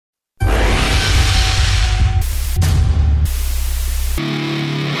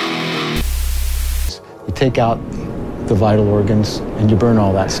take out the vital organs and you burn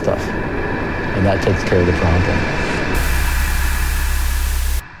all that stuff. And that takes care of the problem.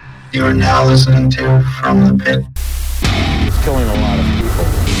 You are now listening to From the Pit. It's killing a lot of people.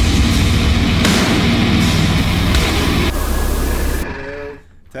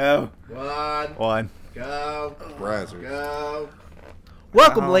 Two. One. Go. Brazzers. Go.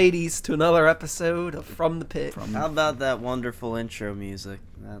 Welcome, ladies, to another episode of From the Pit. How about that wonderful intro music?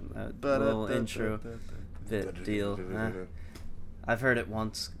 That little intro bit deal. I've heard it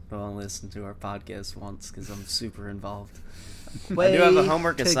once. Go and listen to our podcast once because I'm super involved. I do have a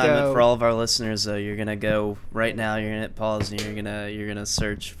homework assignment for all of our listeners. Though you're gonna go right now. You're gonna hit pause and you're gonna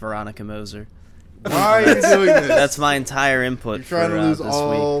search Veronica Moser. Why are you doing this? That's my entire input. You're trying for, to lose this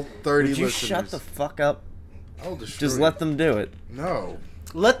all week. 30 Would you listeners. shut the fuck up? I'll destroy Just you. let them do it. No.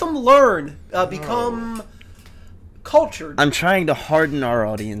 Let them learn, become cultured. I'm trying to harden our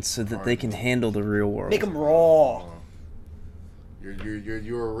audience so that they can handle the real world. Make them raw.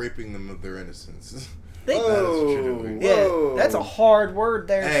 You're raping them of their innocence. They, That is what you're doing. yeah, that's a hard word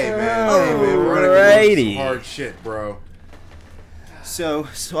there. Hey sir. man, Veronica Alrighty. doing some hard shit, bro. So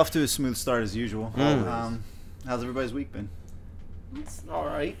off to a smooth start as usual. How's everybody's week been? It's all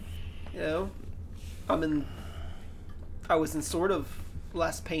right. You know, I was in sort of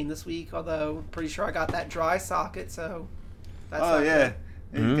less pain this week, although pretty sure I got that dry socket. So that's not good.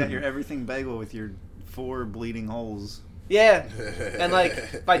 You got your everything bagel with your 4 bleeding holes. Yeah, and like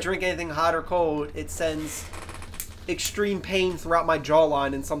if I drink anything hot or cold, it sends extreme pain throughout my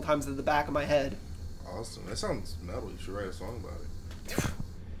jawline and sometimes at the back of my head. Awesome. That sounds metal. You should write a song about it.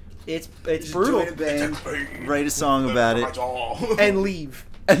 It's brutal. Write a song about it. And leave.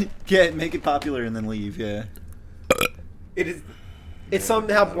 Yeah, make it popular and then leave. Yeah. It is. It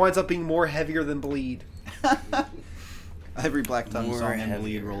somehow winds up being more heavier than bleed. Every Black Tongue More song and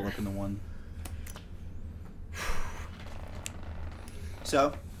bleed heavier. rolled up into one.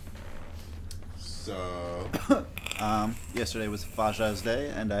 So, yesterday was Faja's Day,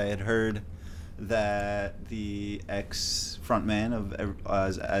 and I had heard that the ex-frontman of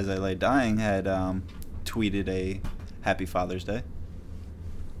As I Lay Dying had tweeted a Happy Father's Day.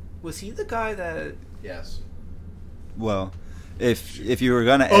 Was he the guy that? Yes. Well, if you were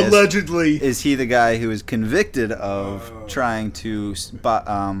gonna ask, Allegedly. is he the guy who was convicted of trying to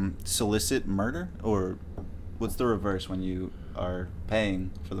solicit murder, or what's the reverse when you are paying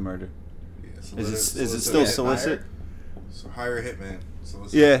for the murder? Yeah, Is it still solicit? So hire a hitman.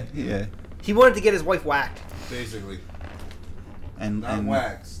 Solicit. Yeah. He wanted to get his wife whacked. Basically. And Not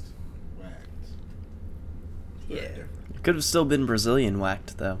waxed. Whacked. Yeah. Very different. Could have still been Brazilian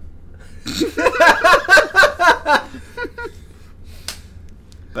whacked though.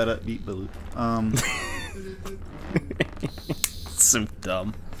 better beat Baloo. So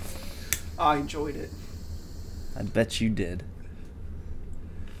dumb. I enjoyed it. I bet you did.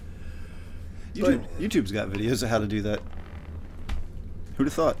 YouTube's got videos of how to do that. Who'd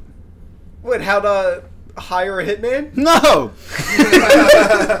have thought? What? How to hire a hitman? No.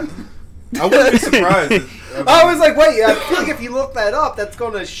 I wouldn't be surprised. I was like, wait. I feel like if you look that up, that's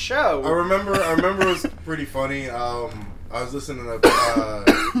gonna show. I remember it was pretty funny. I was listening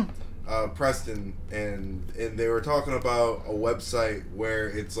to Preston, and they were talking about a website where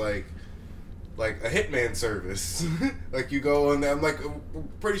it's like a hitman service. Like you go on there. I'm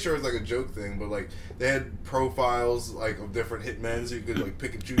pretty sure it's like a joke thing, but like they had profiles like of different hitmen, so you could like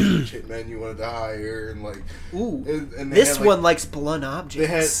pick and choose which hitman you wanted to hire, and like Ooh, and they this had, like, one likes blunt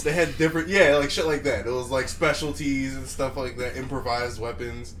objects. They had different like shit like that. It was like specialties and stuff like that, improvised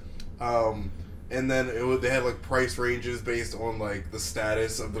weapons. And then they had like price ranges based on like the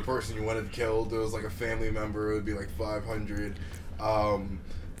status of the person you wanted killed. There was like a family member, it would be like 500.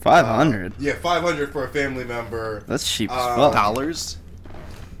 500. Yeah, 500 for a family member. That's cheap as fuck. Dollars.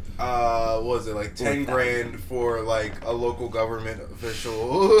 What was it like 10 grand for like a local government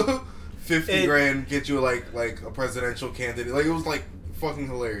official? 50 grand get you like a presidential candidate. Like it was like fucking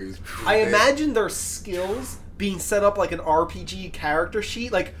hilarious. I imagine their skills being set up like an RPG character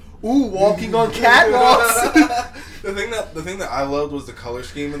sheet, like walking on catwalks. The thing that I loved was the color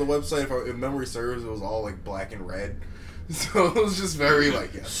scheme of the website. If memory serves, it was all like black and red. So it was just very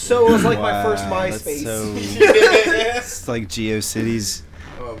like So it was like my Wow, first that's MySpace. so- Yeah. It's like GeoCities.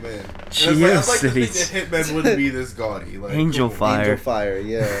 Oh man, Geocities. I'd like to think that Hitman wouldn't be this gaudy. Like, Angel cool. Fire. Angel Fire,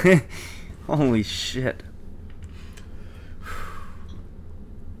 yeah. Holy shit.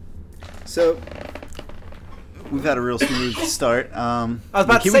 So we've had a real smooth start. I was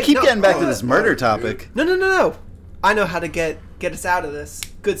about to we say, keep no, getting back to oh, this that's murder fine, topic. No. I know how to get us out of this.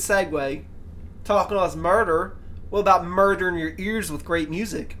 Good segue. Talking about murder. What about murdering your ears with great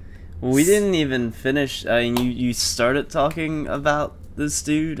music? We didn't even finish. I mean, you started talking about this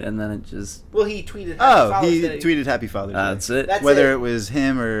dude, and then it just. Well, he tweeted. He tweeted Happy Father's Day. That's it. Whether it was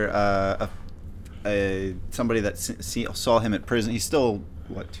him or somebody that saw him at prison. He's still,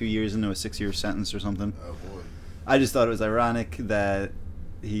 2 years into a 6-year sentence or something. Oh boy. I just thought it was ironic that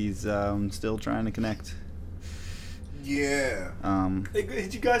he's still trying to connect. Yeah.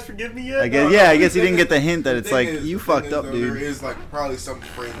 Did you guys forgive me yet? I guess he didn't get the hint that it's like, you fucked up, dude. There is like probably some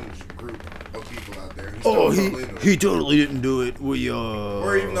fringe group of people out there. He totally didn't do it.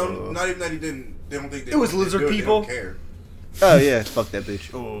 Or even though, not even that he didn't. They don't think it was lizard people. They don't care. Oh yeah, fuck that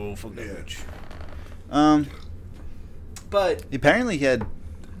bitch. Oh fuck that bitch. But apparently he had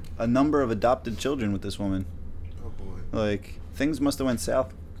a number of adopted children with this woman. Oh boy. Like things must have went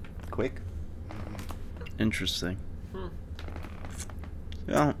south quick. Interesting.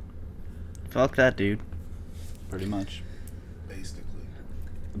 Yeah. Fuck that dude. Pretty much.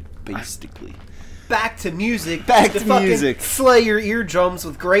 Basically. Back to music. Back to to fucking music. Slay your eardrums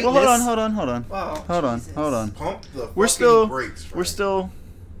with greatness. Well, hold on. Wow, Hold Jesus. on. Pump the We're fucking still. brakes, Frank. We're still.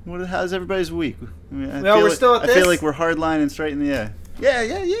 How's everybody's week? I mean, we're still at I this? feel like we're hard lining straight in the air.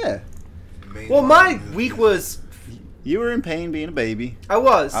 Yeah. Well, my week was. You were in pain being a baby. I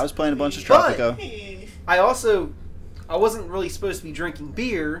was playing a bunch of But- Tropico. I wasn't really supposed to be drinking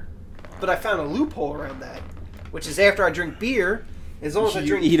beer, but I found a loophole around that, which is after I drink beer, as long as I You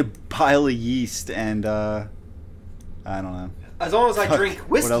drink eat a pile of yeast and I don't know, as long as I drink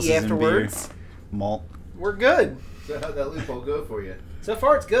what else whiskey is in beer? afterwards, Malt. we're good. So how'd that loophole go for you? So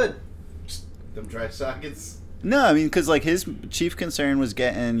far, it's good. Them dry sockets? No, I mean because like his chief concern was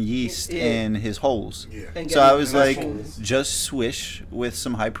getting yeast Yeah. in his holes. Yeah. And So I getting was nice like, holes. just swish with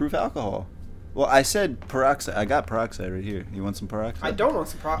some high proof alcohol. Well, I said peroxide. I got peroxide right here. You want some peroxide? I don't want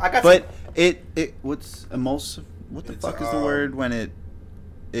some I got But some, it what's emulsive? What the It's, fuck is the word when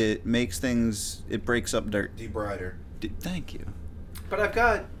it makes things? It breaks up dirt. Debrider. Thank you. but I've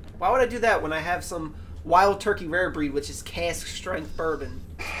got. Why would I do that when I have some Wild Turkey Rare Breed, which is cask strength bourbon?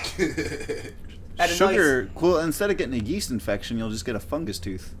 At a Sugar. Well, instead of getting a yeast infection, you'll just get a fungus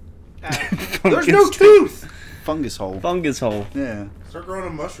tooth. There's no tooth. Fungus hole. Fungus hole. Yeah. Start growing a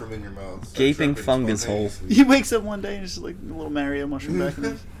mushroom in your mouth. Start Gaping tripping fungus hole. spontaneously. He wakes up one day and it's just like a little Mario mushroom back in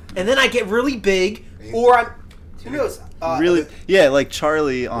his. And then I get really big, or I'm. Who knows? Really? Yeah, like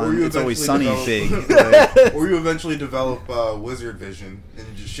Charlie Or on you It's Always Sunny eventually big. Like, Or you eventually develop wizard vision,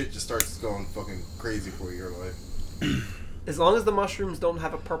 and shit just starts going fucking crazy for your life. As long as the mushrooms don't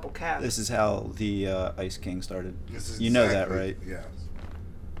have a purple cap. this is how the Ice King started. This is You know that, exactly- right? Yeah.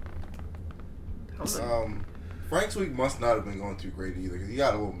 I'm not- Frank's week must not have been going too great either, because he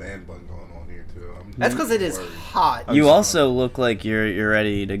got a little man bun going on here too. That's because it is worried. hot. You also look like you're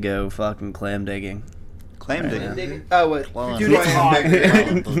ready to go fucking clam digging. Clam Right. digging. Oh, wait. Clam. Dude, it's hot.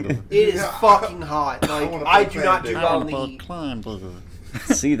 Clam. It is fucking hot. I Like, wanna I play do not do clam well in the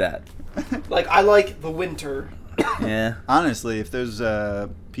heat. See that? Like, I like the winter. Yeah. Honestly, if those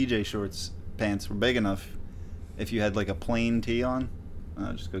PJ shorts pants were big enough, if you had like a plain tee on,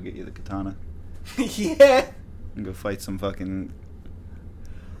 I'll just go get you the katana Yeah. and go fight some fucking.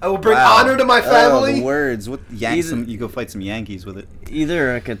 I will bring Wow. honor to my Oh, family. the words. What? Either- You go fight some Yankees with it.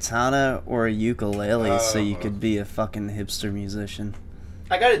 Either a katana or a ukulele, so you Oh. could be a fucking hipster musician.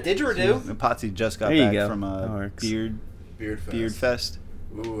 I got a didgeridoo. Potsy just got There you back go. from That a works. Beard Beard Fest. Fest.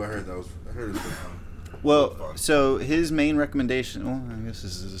 Ooh, I heard that was. I heard it was good fun. Well, Fun. so his main recommendation. Well, I guess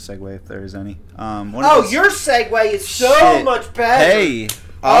this is a segue if there is any. One of Oh, his- your segue is so Shit. much better. Hey,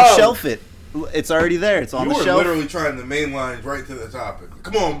 I'll Oh. shelf it. It's already there. It's on You the were shelf. literally trying to mainline right to the topic.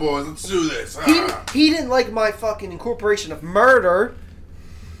 Come on, boys, let's do this. He didn't like my fucking incorporation of murder.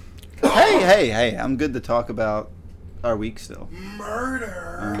 Hey! I'm good to talk about our week still.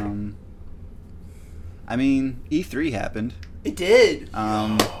 Murder. I mean, E3 happened. It did.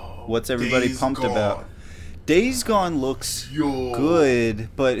 What's everybody Days pumped Gone. about? Days Gone looks Yo. good,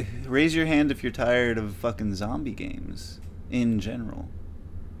 but raise your hand if you're tired of fucking zombie games in general.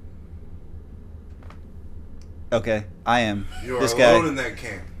 Okay, I am. You are This alone guy. in that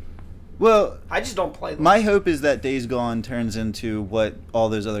camp. Well, I just don't play them. my hope is that Days Gone turns into what all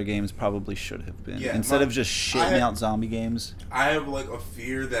those other games probably should have been. Yeah, Instead my- of just I shitting had- out zombie games. I have like a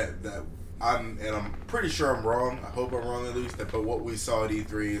fear that I'm pretty sure I'm wrong. I hope I'm wrong at least. But what we saw at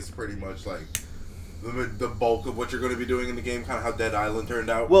E3 is pretty much like the bulk of what you're going to be doing in the game. Kind of how Dead Island turned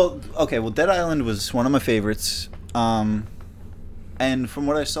out. Well, okay. Well, Dead Island was one of my favorites. And from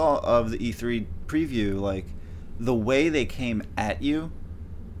what I saw of the E3 preview, like the way they came at you,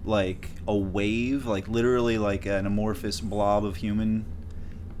 like a wave, like literally like an amorphous blob of human,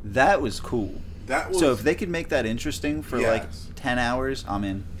 that was cool. that was So if they could make that interesting for like Yes. 10 hours, I'm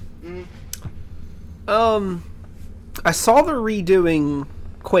in. I saw they're redoing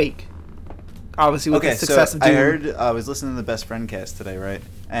Quake. Obviously, with the success of Doom. I heard, I was listening to the Best Friend cast today, right?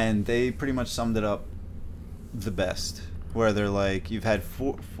 And they pretty much summed it up the best. Where they're like, you've had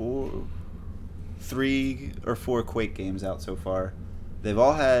 3 or 4 Quake games out so far. They've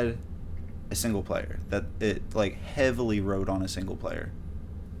all had a single player that it like heavily rode on a single player.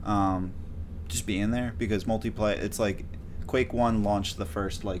 Just being there, because multiplayer, it's like Quake 1 launched the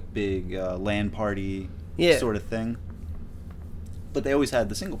first like big LAN party sort of thing. But they always had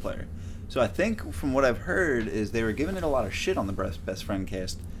the single player. So I think from what I've heard is they were giving it a lot of shit on the Best Friend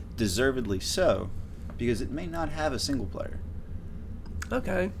cast, deservedly so, because it may not have a single player.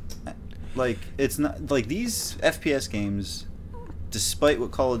 Okay. Like, it's not like these FPS games, despite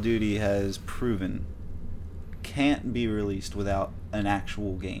what Call of Duty has proven, can't be released without an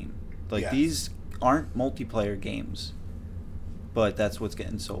actual game. Like, these aren't multiplayer games, but that's what's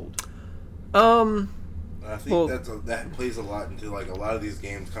getting sold. I think that plays a lot into like a lot of these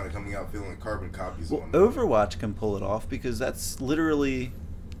games kind of coming out feeling like carbon copies. Well, Overwatch can pull it off because that's literally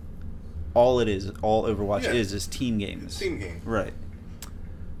all it is. All Overwatch is team games. It's team game. Right.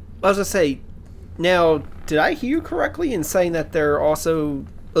 I was gonna say, now, did I hear you correctly in saying that there are also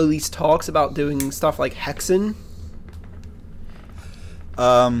at least talks about doing stuff like Hexen?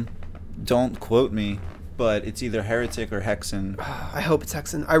 Don't quote me, but it's either Heretic or Hexen. I hope it's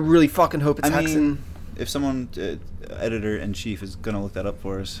Hexen. I really fucking hope it's Hexen. If someone, editor-in-chief, is gonna look that up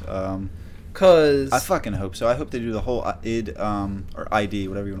for us, cause I fucking hope so. I hope they do the whole id or ID,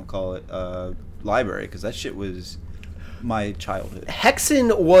 whatever you want to call it, library, because that shit was my childhood.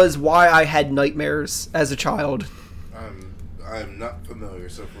 Hexen was why I had nightmares as a child. I'm not familiar,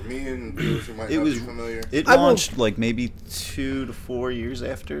 so for me and viewers who might not be familiar, it launched like maybe 2 to 4 years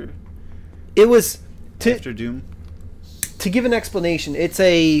after. It was after Doom. To give an explanation, it's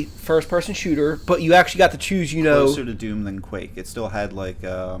a first-person shooter, but you actually got to choose, closer to Doom than Quake. It still had like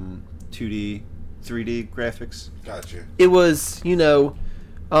 2D, 3D graphics. Gotcha. It was, it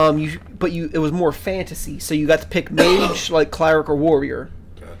was more fantasy, so you got to pick mage, like cleric or warrior.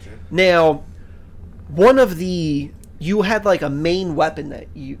 Gotcha. Now, you had like a main weapon that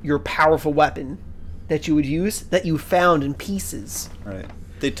your powerful weapon that you would use that you found in pieces. Right.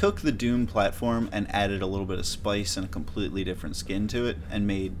 They took the Doom platform and added a little bit of spice and a completely different skin to it and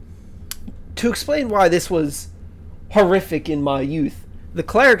made... To explain why this was horrific in my youth, the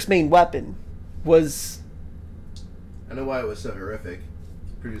cleric's main weapon was... I know why it was so horrific.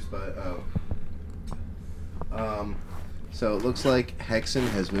 Produced by... So it looks like Hexen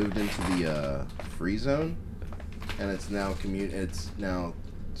has moved into the free zone, and it's now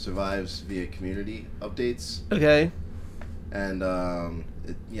survives via community updates. Okay. And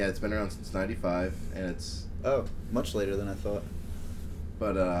it's been around since '95, and it's much later than I thought.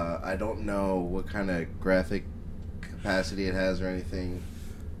 But I don't know what kind of graphic capacity it has or anything.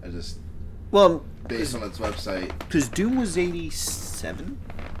 I just based on its website. Because Doom was 87.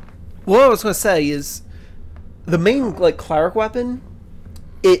 What I was gonna say is the main cleric weapon.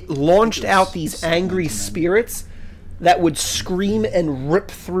 It launched out these angry spirits that would scream and rip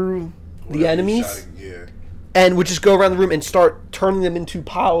through the enemies. And would just go around the room and start turning them into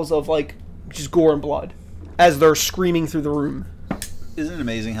piles of, just gore and blood as they're screaming through the room. Isn't it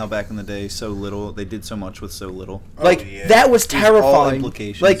amazing how back in the day, so little, they did so much with so little? That was terrifying. All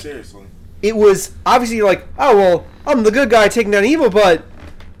implications. Seriously. It was obviously I'm the good guy taking down evil, but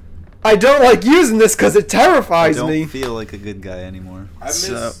I don't like using this because it terrifies me. I don't feel like a good guy anymore.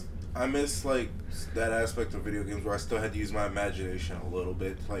 I miss that aspect of video games where I still had to use my imagination a little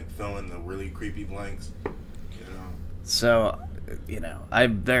bit, fill in the really creepy blanks. So, I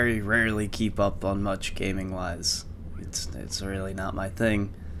very rarely keep up on much gaming-wise. It's really not my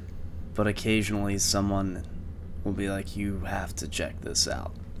thing. But occasionally someone will be like, you have to check this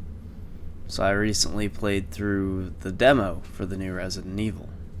out. So I recently played through the demo for the new Resident Evil.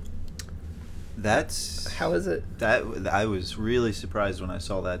 How is it? I was really surprised when I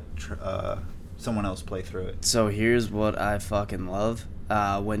saw that someone else play through it. So here's what I fucking love.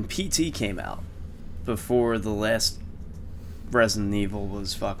 When PT came out, before the last Resident Evil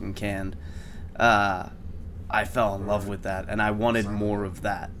was fucking canned, I fell in love with that, and I wanted more of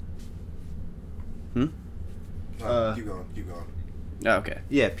that. Keep going. Okay.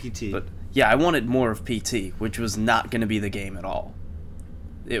 Yeah, PT. But yeah, I wanted more of PT, which was not going to be the game at all.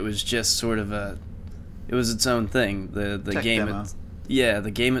 It was just sort of it was its own thing. The game demo.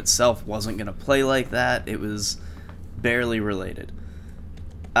 The game itself wasn't going to play like that. It was barely related.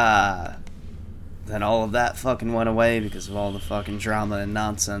 Then all of that fucking went away because of all the fucking drama and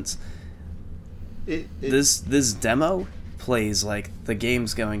nonsense. This demo plays like the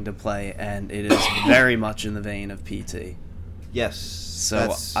game's going to play, and it is very much in the vein of PT. Yes.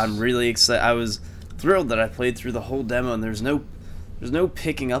 So I'm really excited. I was thrilled that I played through the whole demo, and there's no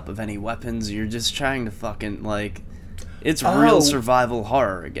picking up of any weapons. You're just trying to fucking, like, it's real survival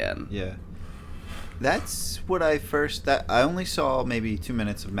horror again. Yeah. That's what I only saw maybe 2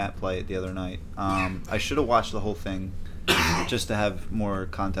 minutes of Matt play it the other night. I should have watched the whole thing just to have more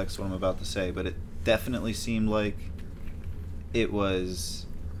context to what I'm about to say, but it definitely seemed like it was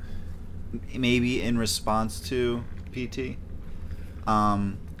maybe in response to PT.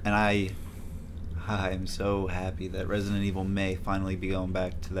 And I'm so happy that Resident Evil may finally be going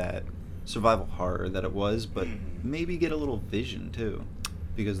back to that survival horror that it was, but maybe get a little vision too,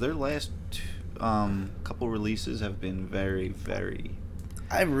 because their last couple releases have been very, very...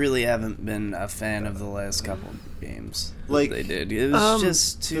 I really haven't been a fan of the last couple games like they did. It was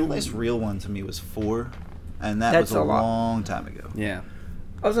just too... The last real one to me was 4, and that was a long time ago. Yeah.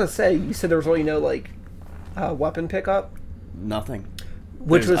 I was gonna say, you said there was really no weapon pickup. Nothing.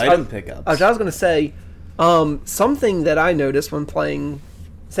 Which There's was item pickups. I was gonna say, something that I noticed when playing,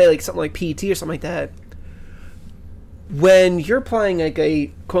 say like something like PT or something like that. When you're playing like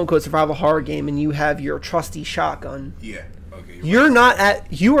a quote unquote survival horror game and you have your trusty shotgun, Yeah. Okay.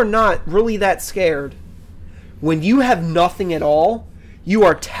 you are not really that scared. When you have nothing at all, you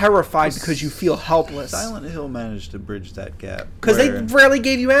are terrified because you feel helpless. Silent Hill managed to bridge that gap. Because they rarely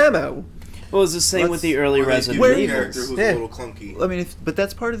gave you ammo. Well, it was the same with the early Resident character Evils. who's a little clunky. I mean, but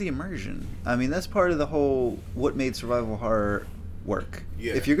that's part of the immersion. I mean, that's part of the whole what made survival horror work.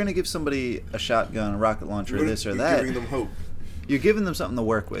 Yeah. If you're going to give somebody a shotgun, a rocket launcher, this or that, you're giving them hope. you're giving them something to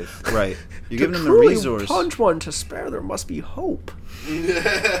work with, right? You're giving them a truly resource. Punch one to spare. There must be hope.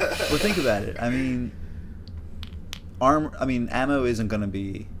 Well, think about it. I mean, ammo isn't going to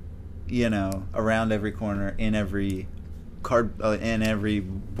be, around every corner in every in every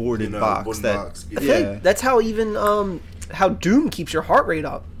boarded box. Wooden that box. I feel like that's how even how Doom keeps your heart rate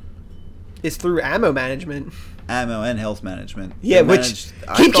up. Is through ammo management. Ammo and health management. Yeah,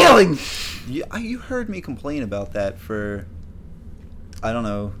 keep killing. You heard me complain about that for, I don't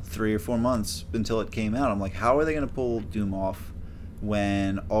know, 3 or 4 months until it came out. I'm like, how are they going to pull Doom off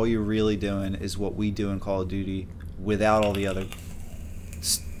when all you're really doing is what we do in Call of Duty without all the other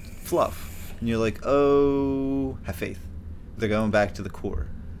fluff? And you're like, oh, have faith. They're going back to the core.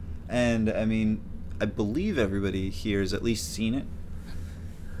 And, I mean, I believe everybody here has at least seen it.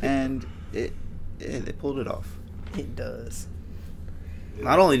 And they pulled it off. It does.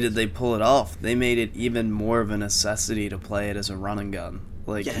 Not only did they pull it off, they made it even more of a necessity to play it as a run and gun.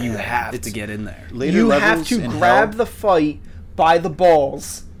 Like, you have to get in there. You have to grab the fight by the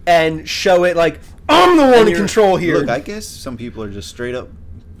balls and show it like, I'm the one in control here. Look, I guess some people are just straight up,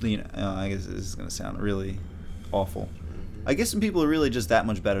 I guess this is going to sound really awful. I guess some people are really just that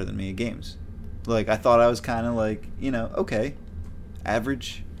much better than me at games. Like, I thought I was kind of like, okay,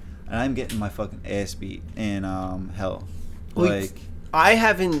 average, and I'm getting my fucking ass beat in Hell. Like, I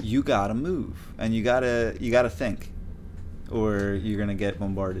haven't. You gotta move, and you gotta think, or you're gonna get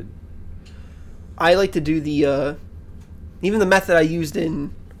bombarded. I like to do the even the method I used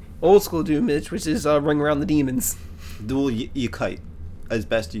in old school Doom, which is ring around the demons. You kite as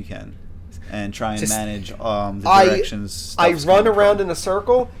best you can, and try and manage the directions. I run around in a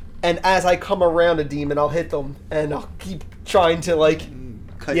circle, and as I come around a demon, I'll hit them, and I'll keep trying to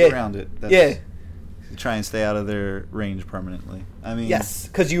cut around it. Try and stay out of their range permanently. I mean, yes,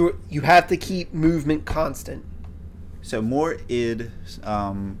 because you have to keep movement constant. So more id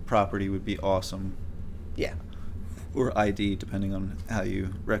property would be awesome. Yeah. Or ID, depending on how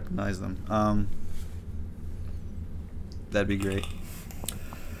you recognize them. That'd be great.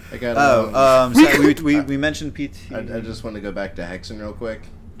 I got. So we mentioned PT. I just want to go back to Hexen real quick.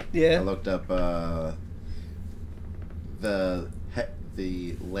 Yeah. I looked up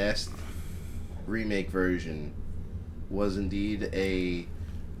the last remake version was indeed a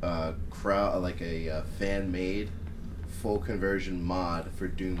fan-made full conversion mod for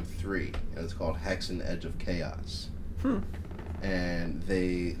Doom 3, and it's called Hexen Edge of Chaos. And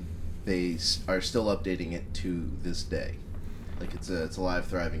they are still updating it to this day. Like, it's a live,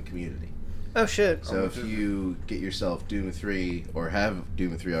 thriving community. Oh shit! So if you get yourself Doom 3 or have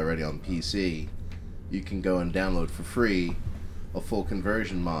Doom 3 already on PC, you can go and download for free a full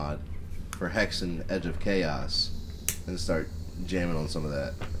conversion mod for Hexen Edge of Chaos and start jamming on some of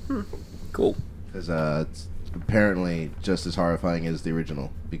that. Cool. Because it's apparently just as horrifying as the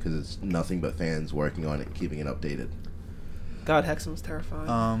original, because it's nothing but fans working on it and keeping it updated. God, Hexen was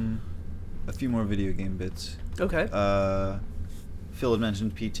terrifying. A few more video game bits. Okay. Phil had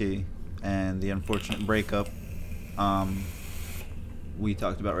mentioned PT and the unfortunate breakup. we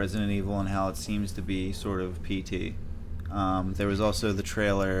talked about Resident Evil and how it seems to be sort of PT. There was also the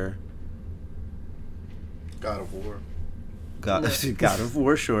trailer. God of War. God of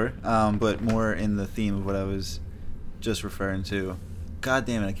War, sure. But more in the theme of what I was just referring to. God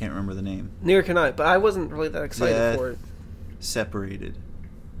damn it, I can't remember the name. Neither can I, but I wasn't really that excited for it. Separated.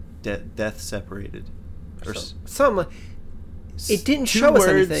 Death Separated. Or some. It didn't show us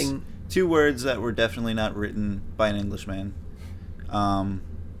anything. 2 words that were definitely not written by an Englishman.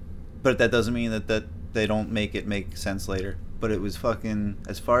 But that doesn't mean that they don't make it make sense later. But it was fucking,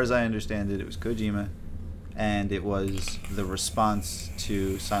 as far as I understand it was Kojima, and it was the response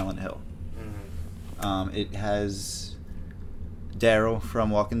to Silent Hill. Mm-hmm. It has Daryl from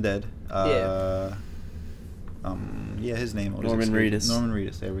Walking Dead. His name. Norman Reedus. Norman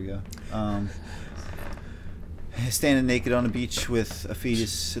Reedus. There we go. Standing naked on a beach with a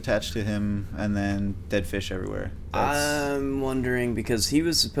fetus attached to him, and then dead fish everywhere. I'm wondering, because he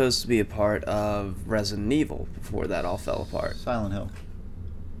was supposed to be a part of Resident Evil before that all fell apart. Silent Hill.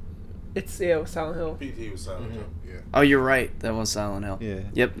 It's Silent Hill. PT was Silent Hill. Yeah. Oh, you're right. That was Silent Hill. Yeah.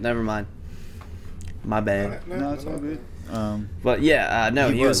 Yep. Never mind. My bad. No, it's all good. But yeah, no,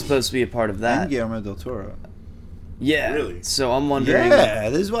 he was supposed to be a part of that. And Guillermo del Toro. Yeah. Really? So I'm wondering. Yeah,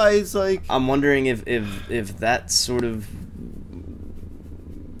 this is why it's like. I'm wondering if that sort of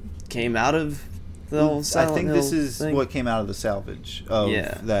came out of the whole Silent I think Hill this is thing. what came out of the salvage of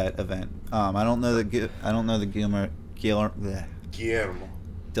that event. I don't know that Guillermo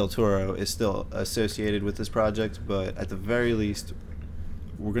del Toro is still associated with this project, but at the very least,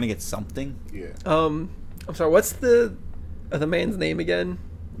 we're gonna get something. Yeah. I'm sorry. What's the man's name again?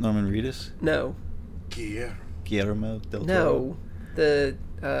 Norman Reedus. No. Guillermo del Toro. No. The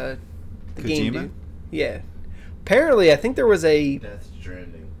game Kojima? dude. Yeah. Apparently, I think there was a. Death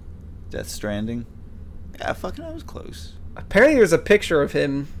Stranding. Yeah, fucking, I was close. Apparently, there's a picture of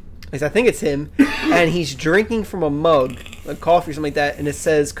him. At least I think it's him, and he's drinking from a mug, like coffee or something like that, and it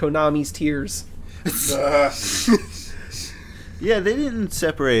says Konami's Tears. Yeah, they didn't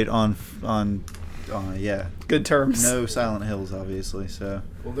separate on good terms. No Silent Hills, obviously. So.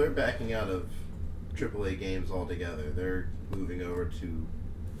 Well, they're backing out of AAA games altogether. They're moving over to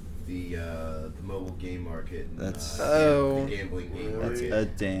the mobile game market. That's the gambling game That's market. a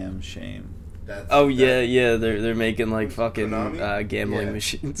damn shame. They're making like fucking gambling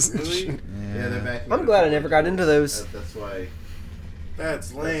machines. Really? Yeah, they're backing. I'm glad I never got into those. That's why.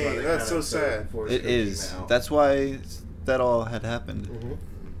 That's lame. That's so sad. It is. That's why that all had happened. Mm-hmm.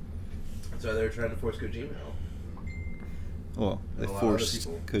 So they were trying to force Kojima out. Well, they a lot of forced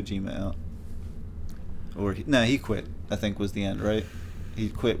other Kojima out. Or he quit. I think was the end, right? He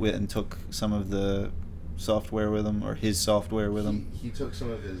quit and took some of the software with him, or his software with him. He took some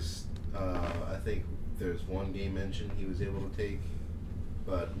of his. I think there's one game engine he was able to take,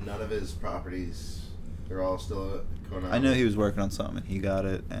 but none of his properties. They're all still going on. I know he was working on something. He got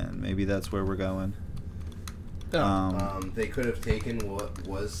it, and maybe that's where we're going. They could have taken what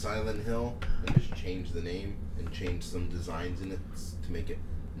was Silent Hill and just changed the name and changed some designs in it to make it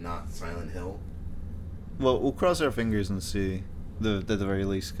not Silent Hill. Well, we'll cross our fingers and see, at the very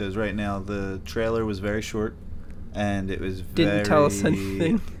least, because right now the trailer was very short, and it was didn't tell us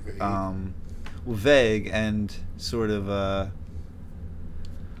anything. Vague and sort of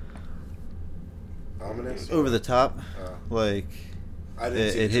Ominous. over the top. Like I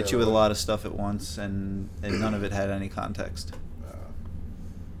didn't see it the hit you with a trailer. lot of stuff at once, and none of it had any context.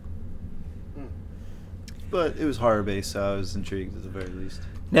 But it was horror based, so I was intrigued at the very least.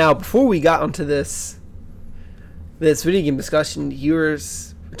 Now, before we got onto this video game discussion, you were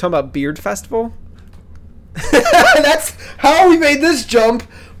talking about Beard Festival. That's how we made this jump.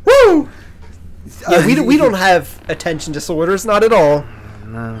 Woo! Yeah, we don't have attention disorders, not at all.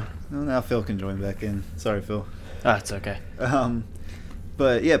 No. Well, now Phil can join back in. Sorry, Phil. Oh, it's okay.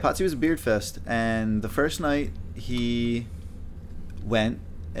 But yeah, Potsy was a beard fest, and the first night he went,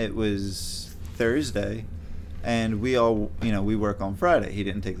 it was Thursday, and we all, we work on Friday. He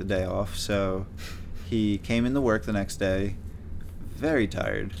didn't take the day off, so he came into work the next day, very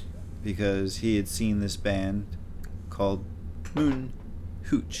tired, because he had seen this band called Moon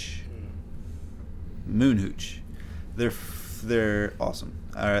Hooch. Moon Hooch. They're awesome,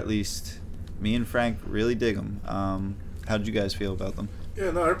 or at least me and Frank really dig them. How did you guys feel about them?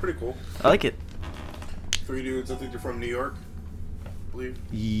 Yeah, no, they're pretty cool. I like it. 3 dudes. I think they're from New York, I believe.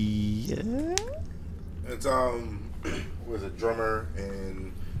 Yeah. It's was a drummer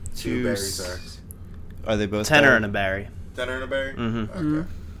and two Two Barry s- sax. Are they both Tenor Barry? and a Barry. Tenor and a Barry. Mm-hmm. Okay.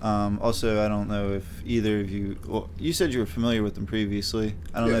 Also, I don't know if either of you... Well, you said you were familiar with them previously.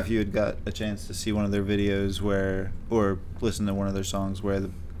 I don't know if you had got a chance to see one of their videos or listen to one of their songs where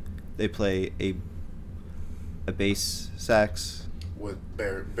they play a bass sax. With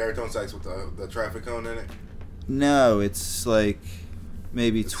baritone sax with the traffic cone in it? No, it's like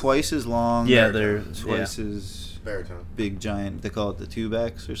maybe twice as long. Yeah, they're twice as baritone. Big giant. They call it the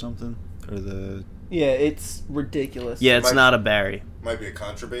tubax or something, or the. Yeah, it's ridiculous. Yeah, it's not a Barry. Might be a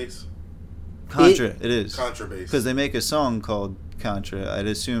contrabass. Contra, it is. Contrabass. Because they make a song called Contra. I'd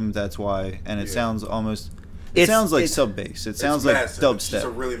assume that's why, and it sounds almost. It It's- sounds like it's- sub bass. It sounds like massive. It's just a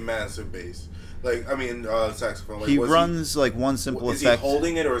dubstep. really massive bass. Like, I mean, saxophone. Like, He was runs like one simple Is effect. he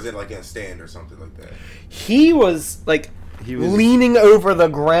holding it, or is it like in a stand or something like that? He was like He was- leaning over the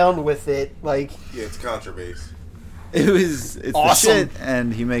ground with it, like Yeah, it's contrabass. It's Awesome. the shit,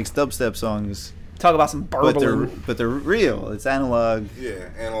 and he makes dubstep songs, talk about some but burbling. they're real. It's analog Yeah,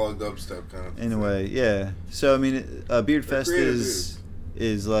 analog dubstep kind of. in a way. Yeah. So I mean, Beard They're Fest creative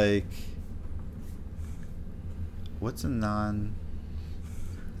is like what's a non?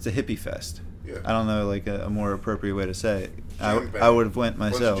 It's a hippie fest. Yeah. I don't know like a more appropriate way to say it. Jam band. I would have went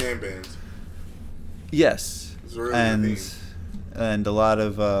Bunch myself. of jam bands. Yes. It's a really and good theme. and a lot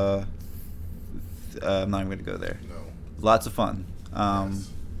of I'm not even going to go there. No. Lots of fun. Yes.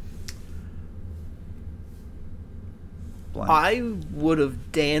 Blank. I would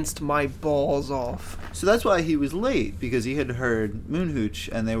have danced my balls off. So that's why he was late, because he had heard Moon Hooch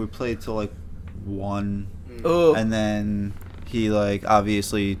and they would play till like 1, Ugh. and then he like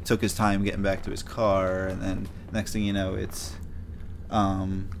obviously took his time getting back to his car, and then next thing you know it's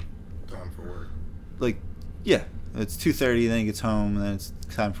Time for work. like yeah, it's 2:30, then he gets home, and then it's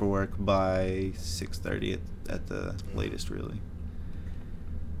time for work by 6:30 at the latest, really.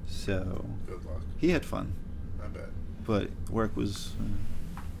 So Good luck. he had fun, I bet. but work was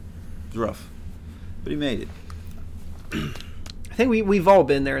rough, but he made it. I think we've all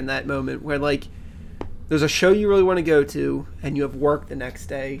been there in that moment where like there's a show you really want to go to and you have work the next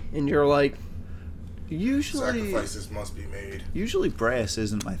day and you're like, Usually Sacrifices must be made. Usually brass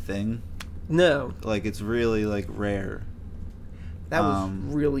isn't my thing. no, Like it's really like rare. that was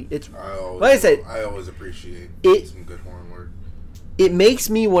really it's. I said, always appreciate it- some good horn work. It makes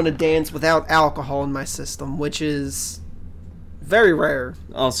me want to dance without alcohol in my system, which is very rare.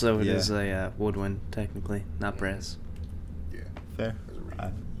 Also, it Yeah. is a woodwind, technically, not brass. Yeah. Fair. There's a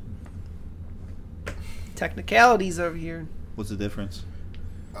reason. Technicalities over here. What's the difference?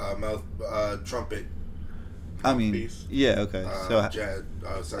 Trumpet. I mean, Piece. yeah, okay. So Jazz.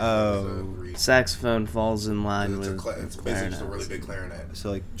 Saxophone Oh. is a reed. Saxophone falls in line It's, with it's basically just a really clarinets. big clarinet.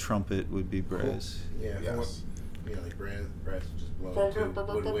 so like trumpet would be brass. Yeah, Yes. like brass just blow to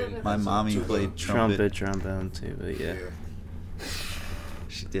woodwind. My mommy to played the- trumpet. trombone too, but yeah.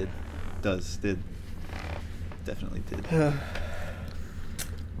 She did. Did. Definitely did.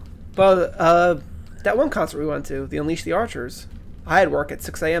 But that one concert we went to, the Unleash the Archers, I had work at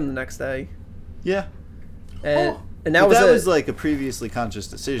 6 a.m. the next day, Yeah. and But that was that a, was like a previously conscious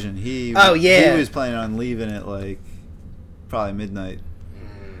decision. He Oh, yeah. He was planning on leaving at like probably midnight.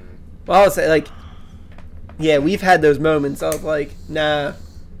 well, I would say like, yeah, we've had those moments of like, nah,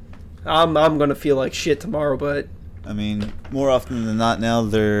 I'm gonna feel like shit tomorrow, but I mean, more often than not now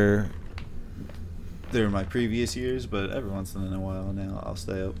they're my previous years, but every once in a while now I'll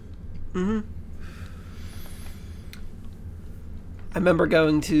stay up. I remember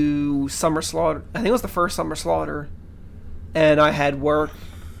going to Summer Slaughter. I think it was the first Summer Slaughter, and I had work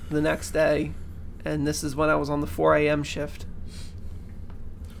the next day, and this is when I was on the 4 a.m. shift.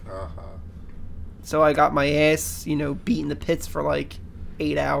 So I got my ass, beat in the pits for like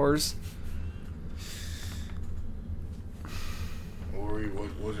 8 hours.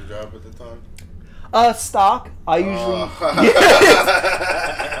 What was your job at the time? Stock. I usually. Oh.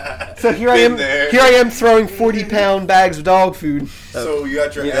 So here I Been am. there. Here I am throwing 40-pound bags of dog food. So you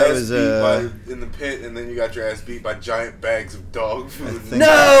got your Yeah, that ass was, beat in the pit, and then you got your ass beat by giant bags of dog food. think-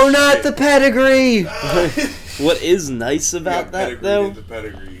 No, not the pedigree. What is nice about that, though,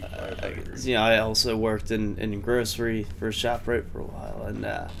 Pedigree. I also worked in grocery for a ShopRite for a while, and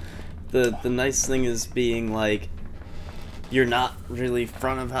the nice thing is being like, you're not really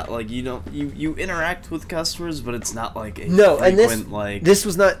front of house, like you interact with customers, but it's not like a No, and frequent, this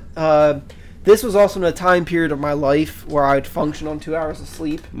was not. This was also in a time period of my life where I'd function on 2 hours of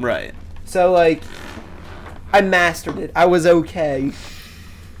sleep. right. So like, I mastered it. I was okay.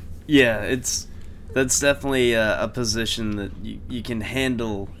 Yeah, that's definitely a position that you can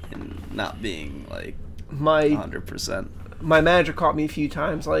handle and not being like My 100%. my manager caught me a few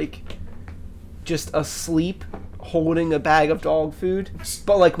times like, just asleep holding a bag of dog food,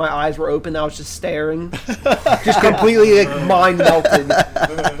 but like my eyes were open. I was just staring, just completely like mind melted.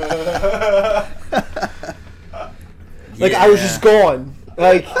 Like I was just gone.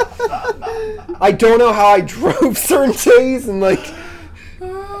 Like I don't know how I drove certain days, and like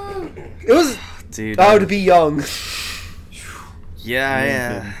it was. Dude, to be young.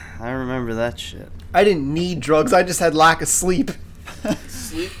 Yeah. I remember that shit. I didn't need drugs. I just had lack of sleep.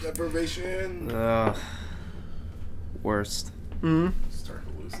 Sleep deprivation. Worst. Start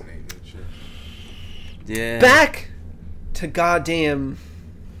hallucinating and shit. Yeah. Back to goddamn.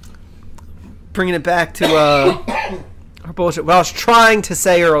 Bringing it back to our bullshit. What I was trying to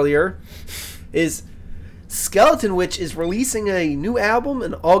say earlier is Skeleton Witch is releasing a new album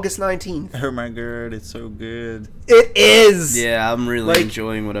on August 19th. Oh my god, it's so good. It is! Yeah, I'm really Like-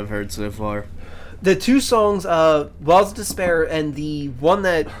 enjoying what I've heard so far. The two songs, Wells of Despair and the one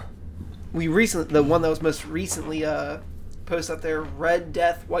that was most recently posted up there, Red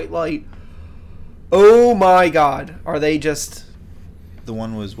Death, White Light. Oh my god. Are they just The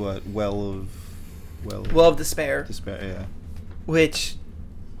one was what? Well of Despair. Despair, yeah. Which,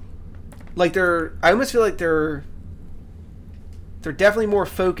 like, I almost feel like they're definitely more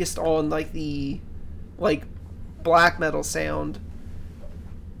focused on like the like black metal sound,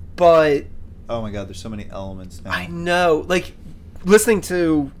 but Oh my god, there's so many elements now. I know, like, listening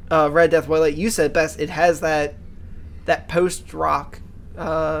to Red Death White Light, you said best. It has that post rock.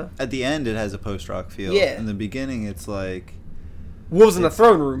 At the end, it has a post-rock feel. Yeah. In the beginning, it's like Wolves in the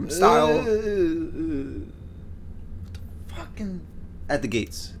Throne Room style. fucking at the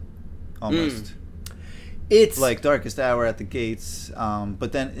gates, almost. It's Like Darkest Hour at the gates,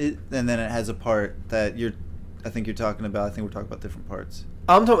 but then it has a part that I think you're talking about. I think we're talking about different parts.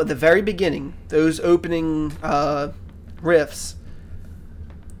 I'm talking about the very beginning, those opening riffs.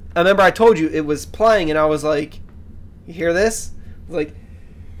 I remember I told you it was playing, and I was like, "You hear this?" I was like,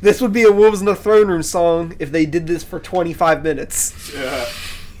 "This would be a Wolves in the Throne Room song if they did this for 25 minutes." Yeah.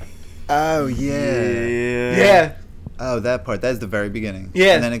 Oh yeah. Yeah. Oh, that part. That's the very beginning.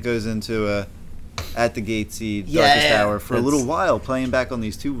 Yeah. And then it goes into at the gatesy Darkest Yeah. Hour for a little while, playing back on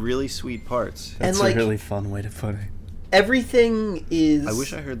these two really sweet parts. That's And, like, a really fun way to put it. Everything is. I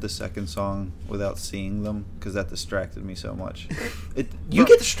wish I heard the second song without seeing them, because that distracted me so much. You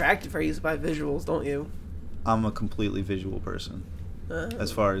get distracted very easily by visuals, don't you? I'm a completely visual person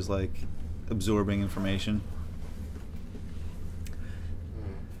as far as like absorbing information.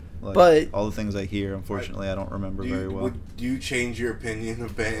 Like, But- all the things I hear, unfortunately, I don't remember very well. Would you change your opinion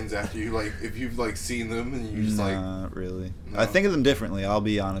of bands after you if you've like seen them and you just Not really. No? I think of them differently. I'll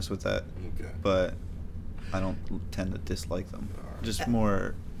be honest with that, okay. but I don't tend to dislike them. Just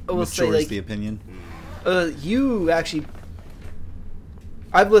more I will say, matures like- the opinion. You actually.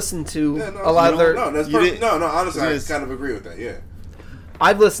 I've listened to Yeah, no, a lot of their. no, that's You perfect. did- No, honestly, I Yes. kind of agree with that. Yeah.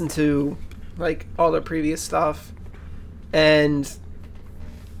 I've listened to like all their previous stuff, and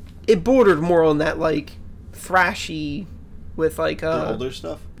it bordered more on that like thrashy with like The older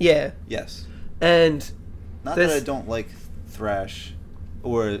stuff? yeah, Yes. and Not This- that I don't like thrash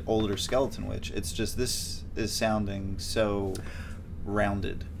or older Skeleton Witch. It's just this is sounding so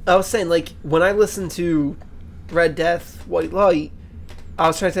rounded. I was saying, like, when I listened to Red Death, White Light, I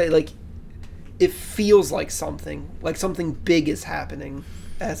was trying to say, like, it feels like something big is happening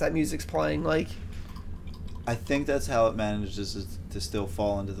as that music's playing. Like, I think that's how it manages to still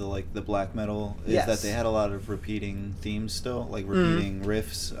fall into the black metal. Is Yes. that they had a lot of repeating themes still, like repeating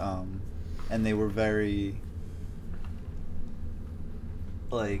riffs, and they were very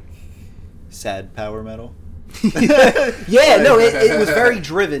like sad power metal. yeah, no, it was very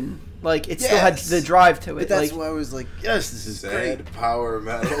driven. Like, it still had Yes. the drive to it. But that's like, why I was like, yes, this is great. Sad power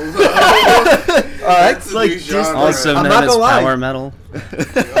metal. that's a like new just genre. Also I'm known not as gonna lie. power metal.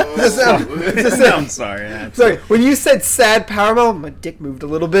 Oh. I'm sorry. sorry, when you said sad power metal, my dick moved a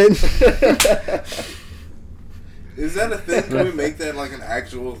little bit. Is that a thing? Can we make that like an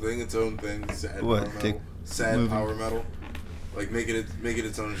actual thing, its own thing? Sad What, power dick metal. Sad moving? power metal. Like make it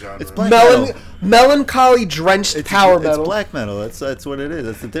its own genre. It's black Melancholy drenched power metal. It's black metal. That's what it is.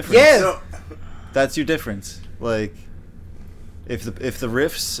 That's the difference. Yeah. So, That's your difference. Like, if the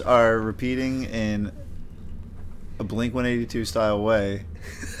riffs are repeating in a Blink-182 style way,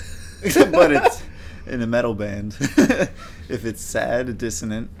 but it's in a metal band. If it's sad,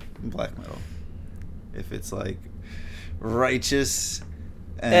 dissonant, black metal. If it's like righteous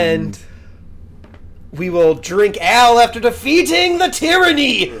and we will drink ale after defeating the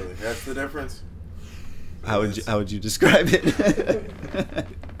tyranny. really, that's the difference. how would you describe it?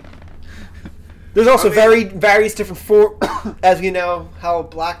 There's also I mean- various different as we know how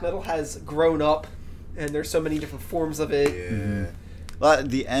black metal has grown up and there's so many different forms of it. Yeah. Mm-hmm. Well,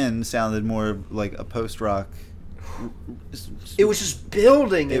 the end sounded more like a post-rock. It was just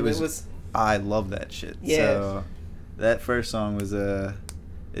building. It And was- I love that shit. Yeah. So that first song was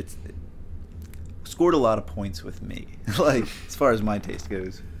it scored a lot of points with me. Like as far as my taste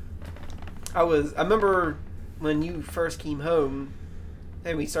goes. I remember when you first came home,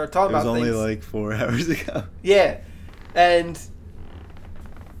 and we started talking It was about only things. like 4 hours ago. Yeah, and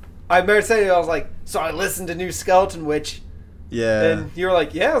I remember saying, I was like, so I listened to New Skeleton Witch, Yeah. and you were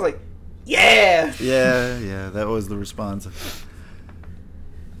like, yeah. I was like, yeah. Yeah, that was the response.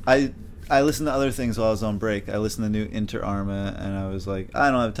 I listened to other things while I was on break. I listened to new Inter Arma, and I was like,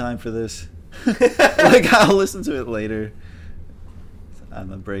 I don't have time for this. Like, I'll listen to it later. And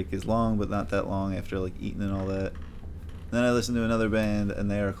the break is long, but not that long after, like, eating and all that. Then I listened to another band,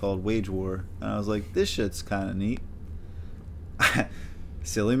 and they are called Wage War. And I was like, this shit's kind of neat.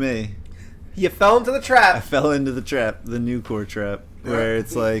 Silly me. You fell into the I trap. fell into the trap, the new core trap, where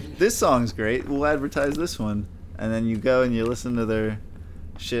it's like, this song's great, we'll advertise this one. And then you go and you listen to their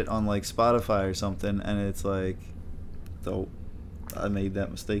shit on like Spotify or something, and it's like, oh, I made that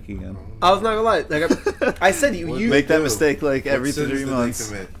mistake again. I was not gonna lie. Like I said, you Make that do? mistake like What every sins 3 did they months.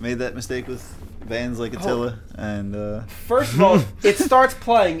 commit? Made that mistake with bands like Attila, and First of all, it starts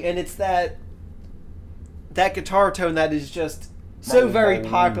playing, and it's that guitar tone that is just so very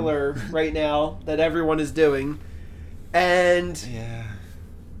popular right now that everyone is doing. And yeah.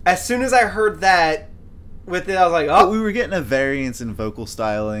 as soon as I heard that with it, I was like, But oh, we were getting a variance in vocal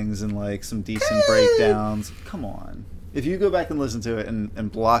stylings and like some decent breakdowns. Come on. If you go back and listen to it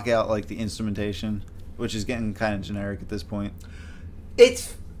and block out like the instrumentation, which is getting kind of generic at this point.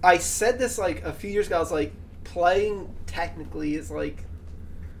 it's. I said this like a few years ago. I was like, playing technically is like.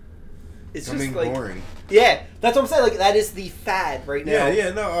 It's Something just like boring. Yeah, that's what I'm saying. Like that is the fad right now.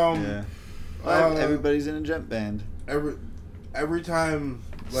 Yeah. Everybody's in a jet band. Every time,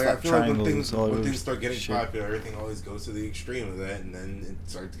 like Slap I feel like when triangles all over things start getting shit. popular, everything always goes to the extreme of that, and then it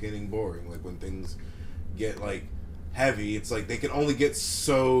starts getting boring. Like when things get like heavy, it's like they can only get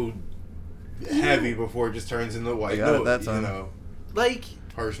so heavy before it just turns into white got it noise. that time. You know, Like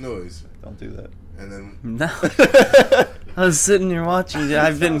harsh noise, Don't do that. and then No. I was sitting here watching.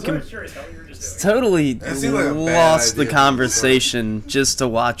 I've been totally That seemed like a bad lost the idea. conversation just to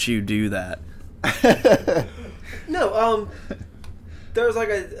watch you do that. no, there was like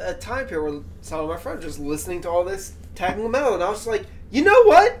a time period where some of my friends just listening to all this technical metal, and I was just like, you know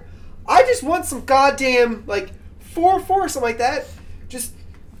what? I just want some goddamn like 4/4 or something like that. Just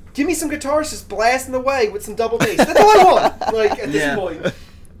give me some guitars just blasting away with some double bass. That's all I want. Like at this Yeah. point.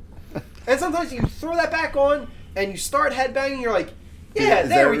 And sometimes you throw that back on and you start headbanging. You're like, yeah, Is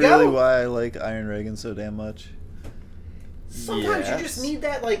there that we really go. why I like Iron Reagan so damn much? Sometimes you Yes. just need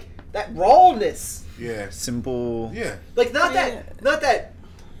that like that rawness. yeah, Simple. yeah. Like not Yeah. that.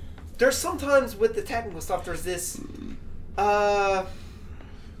 There's sometimes with the technical stuff. There's this,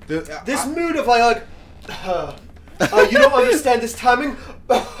 this mood of like, you don't understand this timing.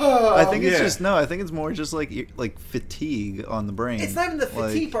 I think it's Yeah. just I think it's more just like fatigue on the brain. it's not even the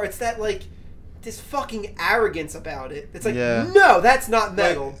fatigue Like, part. It's that like this fucking arrogance about it. It's like, Yeah. no, that's not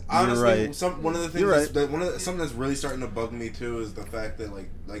metal. Like, honestly, right. one of the things You're right. something that's really starting to bug me too is the fact that like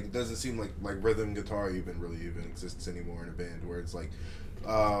it doesn't seem like rhythm guitar even exists anymore in a band, where it's like,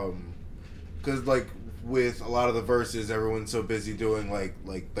 because like with a lot of the verses, everyone's so busy doing like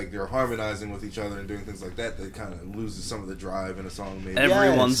they're harmonizing with each other and doing things like that kind of loses some of the drive in a song. Maybe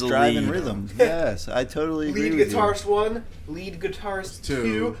Everyone's a drive and lead. rhythm. Yes, I totally agree Lead with guitarist 1, lead guitarist 2,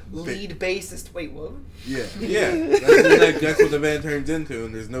 Two. lead bassist. Wait, what? yeah. That's what the band turns into,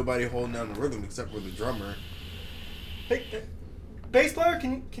 and there's nobody holding down the rhythm except for the drummer. Hey, bass player,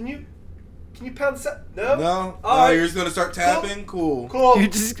 can you pound the set? No. No, All right. you're just gonna start tapping. Cool. Cool. You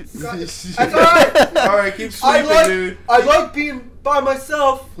just That's all right. All right, keep sweeping, dude. I like being by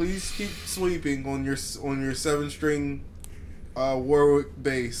myself. Please keep sweeping on your 7-string Warwick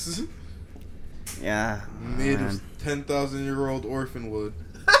bass, Yeah. made man. of 10,000-year-old orphan wood.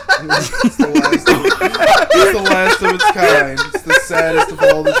 It's the last of its kind. It's the saddest of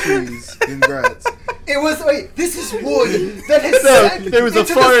all the trees. Congrats. It was this is wood that has no, sank there was a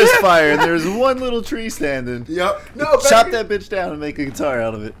into the- forest fire and there was one little tree standing. Yep. No, Chop back- that bitch down and make a guitar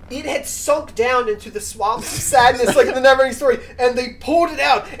out of it. It had sunk down into the swamps of sadness, like in the Neverending Story, and they pulled it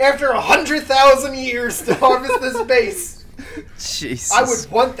out after 100,000 years to harvest this bass. Jesus. I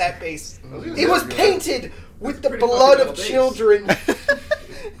would want that bass. It was painted with the blood of children.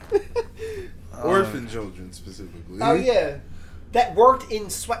 Orphan children specifically. Oh yeah, that worked in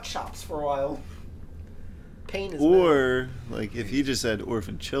sweatshops for a while. Pain is Or like if you just said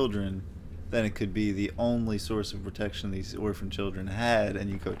orphan children, then it could be the only source of protection these orphan children had, and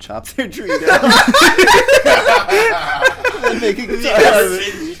you go chop their tree down. And make a guitar out of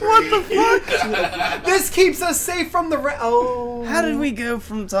it. What the fuck? This keeps us safe from the oh. How did we go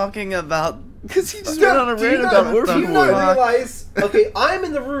from talking about? Because he just went on a rant about Do you orphan not boys. realize? Okay, I am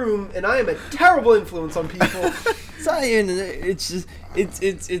in the room and I am a terrible influence on people. It's not even. It's just.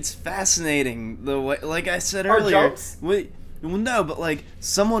 It's fascinating the way. Like I said Our earlier. jumps? Well, no, but like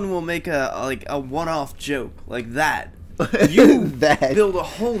someone will make a one-off joke like that. You build a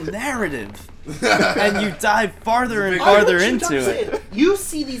whole narrative, and you dive farther and farther into it. You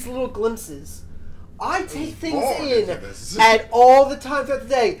see these little glimpses. I take things born in into this. at all the times throughout the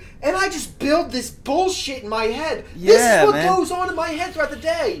day, and I just build this bullshit in my head. This Yeah, is what man. goes on in my head throughout the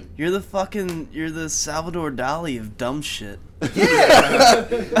day. You're the Salvador Dali of dumb shit. Yeah.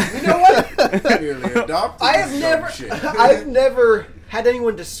 You know what? Merely adopted I have this never, dumb shit. I've never had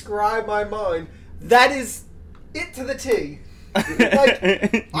anyone describe my mind. That is it to the T.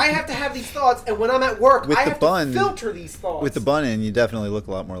 Like, I have to have these thoughts, and when I'm at work, With I the have bun- to filter these thoughts. With the bun in, you definitely look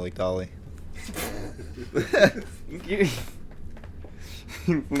a lot more like Dolly.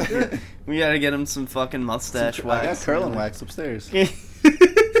 We gotta get him some fucking mustache I got wax. curling wax upstairs.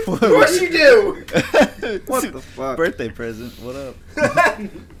 Of course you do. What the fuck? Birthday present. What up?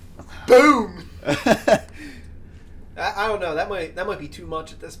 Boom. I don't know. That might be too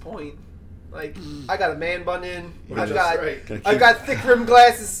much at this point. Like, I got a man bun in. I've got thick rimmed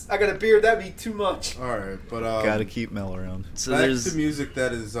glasses. I got a beard. That'd be too much. All right, but Gotta keep Mel around. So back there's to music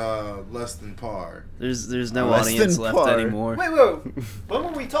that is less than par. there's no Less audience than left par. anymore. Wait. When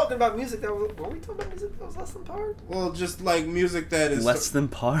were we talking about music that was? Were we talking about music that was less than par? Well, just like music that is Less than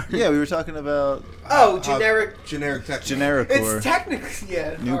par. Yeah, we were talking about Oh, generic. generic techno. generic core. It's technically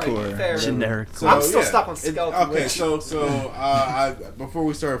New all right, core. fair. Generic. So, I'm still yeah. stuck on Skeleton Okay, Witch. so I before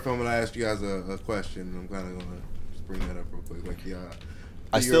we started filming, I asked you guys a question. I'm kind of gonna just bring that up real quick. Like,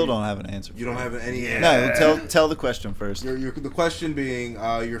 I still don't have an answer. You don't have any. No, tell the question first. The question being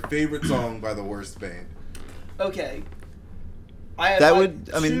your favorite song by the worst band. Okay. I have That like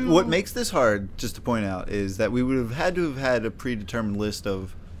would, I mean, what makes this hard, just to point out, is that we would have had to have had a predetermined list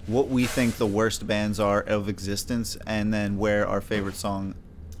of what we think the worst bands are of existence, and then where our favorite song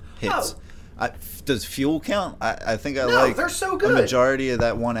hits. Does Fuel count? I think I No, like they're so the good. majority of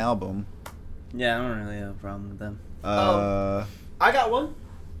that one album. Yeah, I don't really have a problem with them. I got one.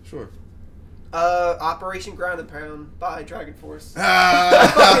 Sure. Operation Ground and Pound by Dragon Force.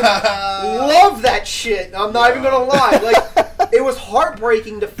 Love that shit. I'm not even gonna lie. Like, it was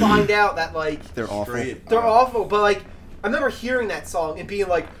heartbreaking to find out that like They're awful. they're awful. But like, I remember hearing that song and being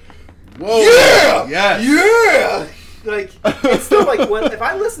like, Whoa! yeah, Yes! yeah. Like, it's still like if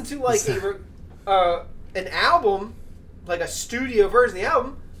I listen to like an album, like a studio version of the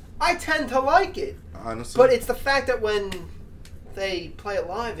album, I tend to like it. Honestly. But it's the fact that when they play it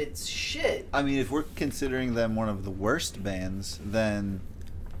live, it's shit. I mean, if we're considering them one of the worst bands, then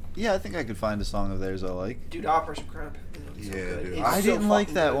yeah, I think I could find a song of theirs I like. Dude, Operation Ground and Pound is so Yeah, good. dude. It's I so didn't like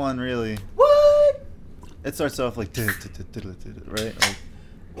fucking that good. one really. What? It starts off like right? Like,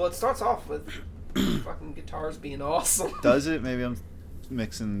 Well, it starts off with fucking guitars being awesome. does it? Maybe I'm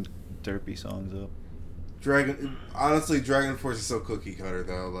mixing derpy songs up. Dragon Force is so cookie cutter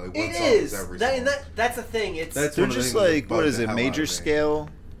though. Like one It song is. every That, song. and that's the thing. It's That's They're one of the just things that like, what bugged is the it, hell out of major me. scale?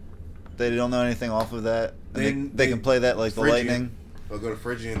 They don't know anything off of that. And they can play that like the Phrygian. lightning. They'll go to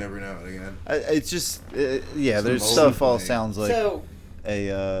Phrygian every now and again. It's just, yeah, Some their old stuff all thing. sounds like so.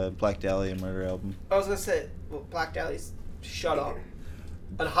 a Black Dahlia Murder album. I was gonna say, well, Black Dahlia's shut up.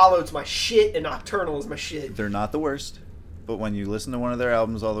 Unhallowed's my shit, and Nocturnal is my shit. They're not the worst, but when you listen to one of their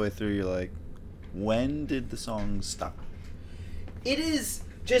albums all the way through, you're like, when did the song stop? It is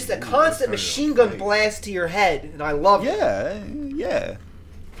just a Ooh, constant that's machine kinda gun right. blast to your head, and I love it. Yeah.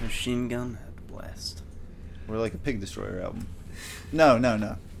 Machine Gun Blast. We're like a Pig Destroyer album. No,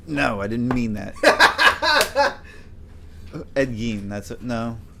 I didn't mean that. Ed Gein, that's it.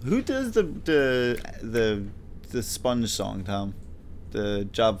 No. Who does the Sponge song, Tom? The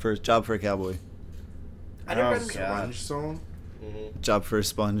Job for a Cowboy. I never Oh, read God. Sponge song. Job for a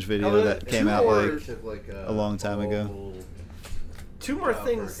Sponge video Oh, that came two out more- like a long time ago. Two more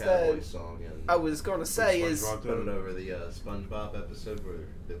things that song and I was going to say is SpongeBob put it over the SpongeBob episode where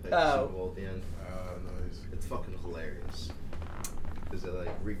they play the Oh. Super Bowl at the end. Nice. It's fucking hilarious because they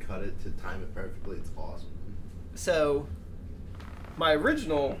like recut it to time it perfectly. It's awesome. so. My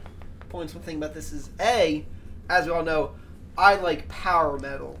original points when thinking about this is as we all know, I like power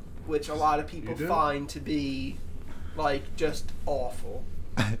metal, which a lot of people You do? find to be like just awful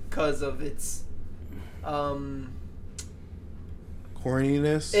because of its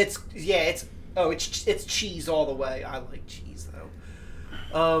Corniness. It's cheese all the way. I like cheese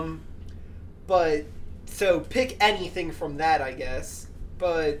though. But so pick anything from that, I guess.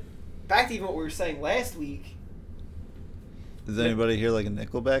 But back to even what we were saying last week. Does anybody hear like a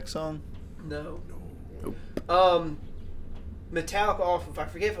Nickelback song? No. Nope. Metallica off of, I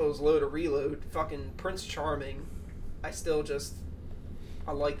forget if it was Load or Reload. Fucking Prince Charming. I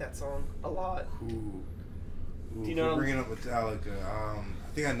like that song a lot. Ooh. Do you know? Bringing up Metallica. I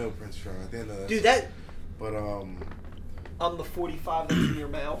think I know Prince Charming. I think I know that. Dude, song. that. But I'm the 45 that's in your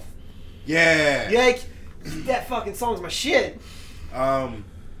mouth. Yeah. Yeah, that fucking song's my shit.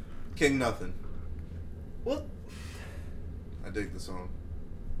 King Nothing. What? I dig the song.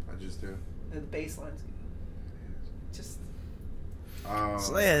 I just do. And the bass line's good. Just.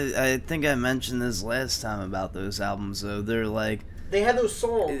 So I think I mentioned this last time about those albums, though. They're like... They had those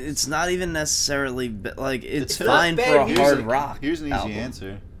songs. It's not even necessarily... Like, it's not fine for bad a music. hard rock Here's an easy album.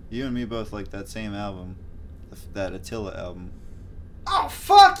 answer. You and me both like that same album. That Attila album. Oh,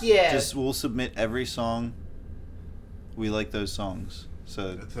 fuck yeah! We'll submit every song. We like those songs.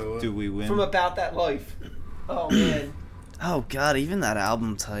 So, Attila? do we win? From About That Life. Oh, man. Oh, God, even that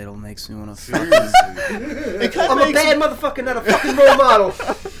album title makes me want to... Seriously. I'm a bad motherfucker, not a fucking role model.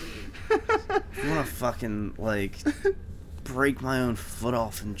 I want to fucking, like... break my own foot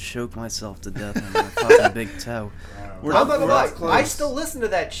off and choke myself to death on my fucking big toe. I'm not gonna lie. close. I still listen to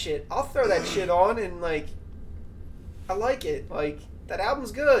that shit. I'll throw that shit on and, like... I like it. Like, that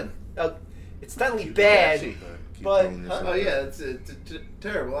album's good. It's definitely bad. Catchy. But Oh yeah, it's a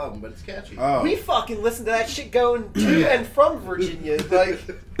terrible album, but it's catchy. Oh. we fucking listen to that shit going to and from Virginia. Like,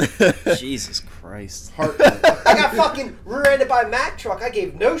 Jesus Christ. Heartless. I got fucking rear-ended by a Mack truck. I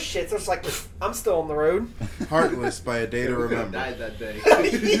gave no shits. I was like, I'm still on the road. Heartless by A Day to We could've Remember. died that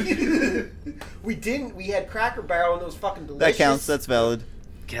day. We didn't. We had Cracker Barrel and it was fucking delicious. That counts. That's valid.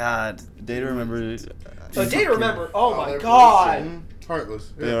 God. Day to remember. Oh, Day to Remember. Oh my they're god. bullshit.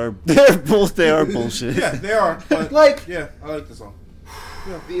 Heartless. They Yeah. are. They are bullshit. Yeah, they are. But Like, yeah, I like the song.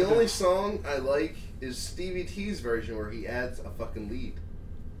 The only song I like is Stevie T's version where he adds a fucking lead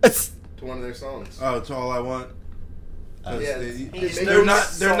to one of their songs. Oh, it's All I Want. Yeah, They're not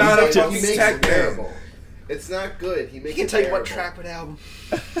a he fucking makes it tech band. terrible. It's not good. He he makes can it tell you what terrible. track what album.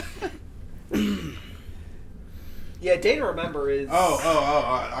 Yeah, Day to Remember is.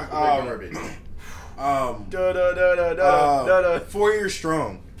 Garbage. Da da da da da da. 4 Years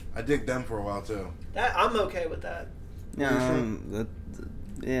Strong. I dig them for a while too. That I'm okay with that.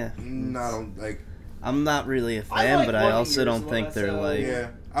 Yeah. Like. I'm not really a I fan, like but I Wonder also Years don't and think they're YSL. like... Yeah,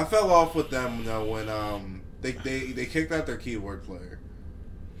 I fell off with them though when they kicked out their keyboard player,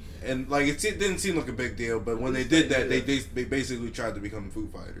 and like it didn't seem like a big deal, but when they did that, they basically tried to become Foo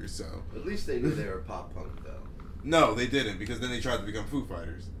Fighters. So At least they knew they were pop punk though. no, they didn't because then they tried to become Foo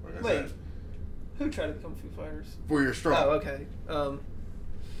Fighters. Like I Wait. said, Who tried to become Foo Fighters? 4 Years Strong. Oh, okay.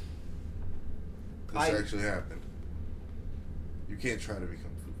 This actually happened. You can't try to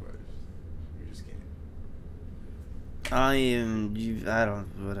become Foo Fighters. You just can't.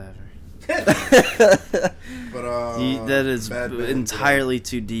 whatever. But That is Bad Band, entirely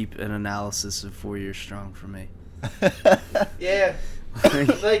too deep an analysis of 4 Years Strong for me. Yeah.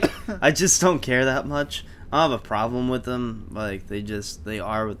 Like, I just don't care that much. I don't have a problem with them. Like, they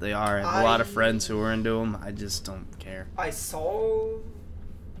are what they are. I have a lot of friends who are into them. I just don't care. I saw.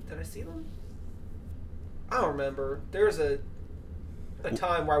 Did I see them? I don't remember. There was a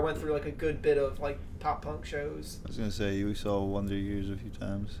time where I went through like a good bit of like pop punk shows. I was gonna say you saw Wonder Years a few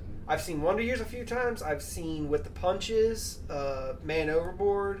times. I've seen Wonder Years a few times. I've seen With the Punches, Man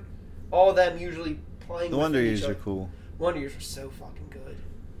Overboard. All of them usually playing. The with Wonder each Years other. are cool. Wonder Years are so fucking good.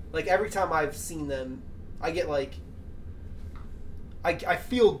 Like every time I've seen them, I get like. I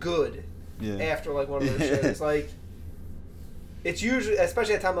feel good Yeah. after like one of those shows. Like, it's usually,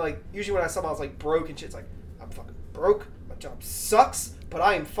 especially at the time, like usually when I saw I was like broke and shit. It's like I'm fucking broke. My job sucks, but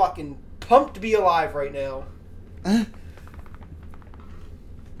I am fucking pumped to be alive right now.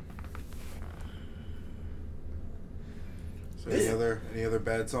 So any other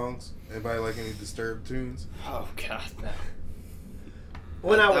bad songs? Anybody like any Disturbed tunes? Oh God, no.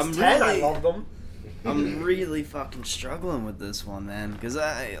 When I was I'm 10, I really- loved them. I'm really fucking struggling with this one, man. Because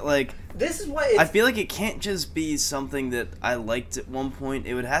This is what it's, I feel like it can't just be something that I liked at one point.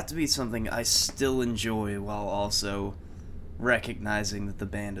 It would have to be something I still enjoy while also recognizing that the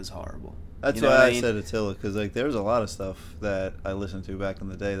band is horrible. That's You know why what I I mean? said Attila, because like there was a lot of stuff that I listened to back in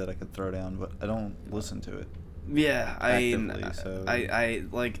the day that I could throw down, but I don't listen to it. Yeah, I mean, actively, so-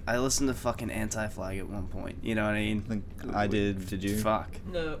 I listened to fucking Anti-Flag at one point. You know what I mean? I think I did. Did you? Fuck.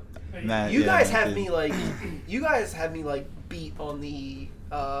 No. Matt, You yeah, guys Matt have did. me like, you guys have me like beat on the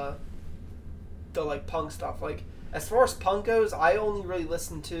like punk stuff. Like as far as punk goes, I only really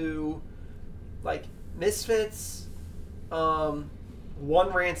listen to like Misfits, one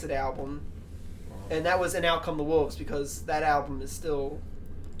Rancid album, and that was An Out Come the Wolves because that album is still.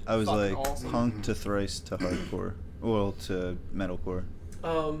 I was fucking like awesome. punk to thrice to hardcore, well to metalcore.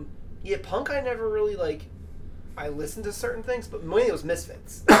 Yeah, punk I never really like. I listened to certain things, but mainly it was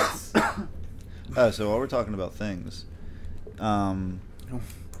Misfits. That's, Oh, so while we're talking about things,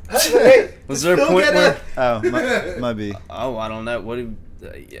 hey, Was there a still point get where? oh, might be. Oh, I don't know. What?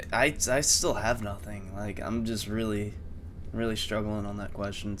 I still have nothing. Like I'm just really struggling on that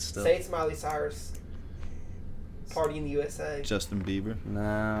question still. Say it's Miley Cyrus. Party in the USA. Justin Bieber.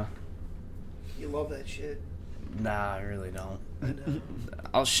 Nah, You love that shit. I really don't. I know.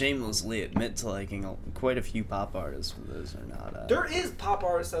 I'll shamelessly admit to liking quite a few pop artists, but those are not. There is pop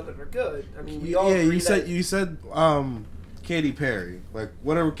artists out there that are good. I mean, we all Yeah, agree you said Katy Perry, like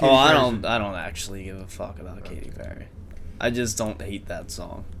whatever. Katy Oh, I Perry don't actually give a fuck about Katy Perry. I just don't hate that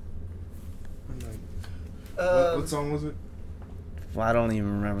song. What song was it? Well, I don't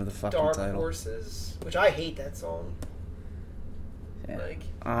even remember the fucking Dark title. Horses, which I hate that song. Yeah. Like,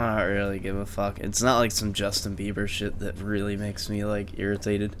 I don't really give a fuck. It's not like some Justin Bieber shit that really makes me like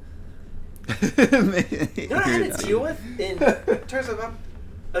irritated. you know what I had to deal with in terms of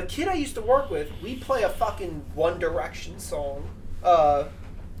a kid I used to work with. We play a fucking One Direction song on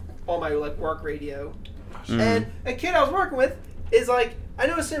my like work radio, and a kid I was working with is like, I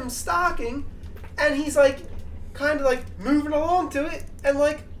noticed him stalking, and he's like, kind of like moving along to it and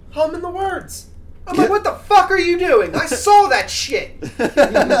like humming the words. I'm like, what the fuck are you doing? I saw that shit.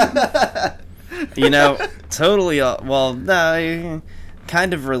 You know, totally. Well, no,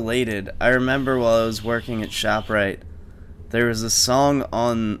 kind of related. I remember while I was working at ShopRite, there was a song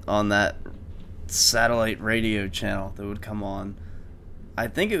on that satellite radio channel that would come on. I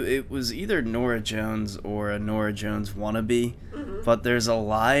think it was either Norah Jones or a Norah Jones wannabe, but there's a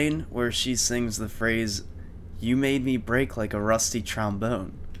line where she sings the phrase, "You made me break like a rusty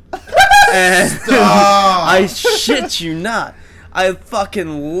trombone." And I shit you not, I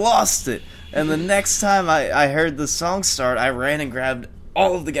fucking lost it. And the next time I heard the song start, I ran and grabbed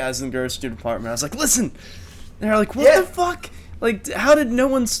all of the guys in the girls' student department. I was like, listen. And they're like, what the fuck? Like, how did no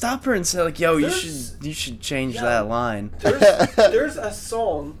one stop her and say, like, yo, you should change that line? There's a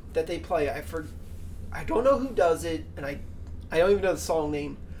song that they play. I don't know who does it, and I don't even know the song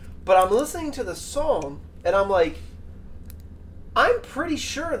name. But I'm listening to the song, and I'm like, I'm pretty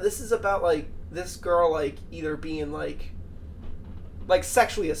sure this is about like this girl like either being like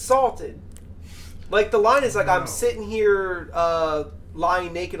sexually assaulted. Like the line is like, I'm sitting here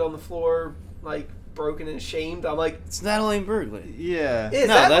lying naked on the floor, like broken and ashamed. I'm like, It's Natalie Imbruglia. Yeah.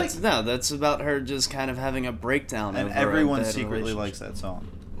 That's about her just kind of having a breakdown. And over everyone a bad secretly relationship. likes that song.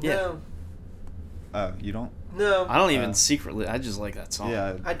 Yeah. no, Oh, you don't? no, I don't even secretly. I just like that song.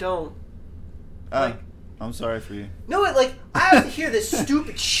 Yeah. I don't. Uh, I'm sorry for you. No, like I have to hear this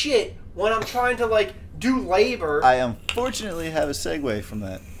stupid shit when I'm trying to like do labor. I unfortunately have a segue from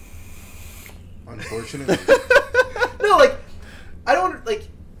that. Unfortunately. No, like I don't like.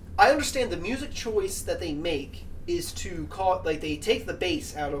 I understand the music choice that they make is to call like they take the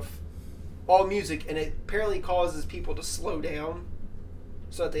bass out of all music, and it apparently causes people to slow down,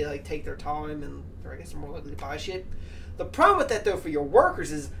 so that they like take their time and I guess they're more likely to buy shit. The problem with that though for your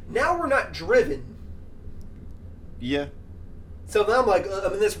workers is now we're not driven. Yeah. So now I'm like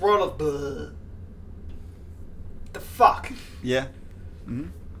I'm in this world of the fuck. Yeah. Hmm.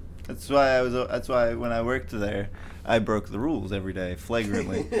 That's why when I worked there, I broke the rules every day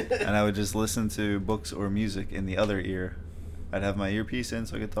flagrantly, and I would just listen to books or music in the other ear. I'd have my earpiece in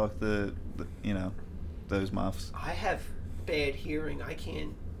so I could talk the those muffs. I have bad hearing. I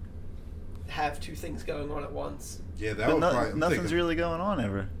can't have two things going on at once. Yeah, that But would probably. nothing's really going on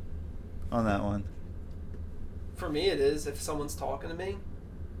ever on that one. For me, it is if someone's talking to me.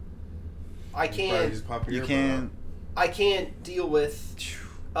 I Probably can't. just pop your You earbud can't. I can't deal with. Dude,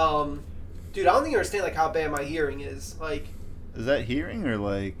 I don't think you understand like how bad my hearing is. Like, Is that hearing or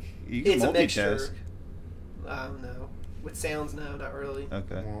like you can it's a multitask? mixture. I don't know. With sounds, no, not really.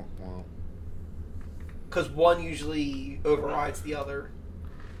 Okay. Well, Because one usually overrides the other.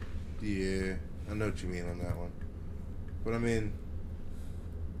 yeah, I know what you mean on that one. But I mean,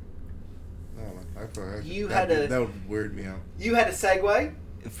 I don't know. I feel like You that had a- that would weird me out. You had a segue.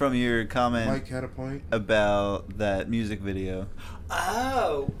 from your comment Mike had a point about that music video.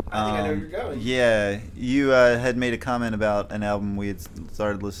 Oh, I think I know where you're going. Yeah, you had made a comment about an album we had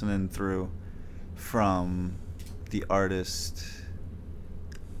started listening through from the artist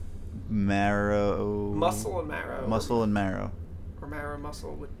Marrow. Muscle and Marrow. Muscle and Marrow. Or Marrow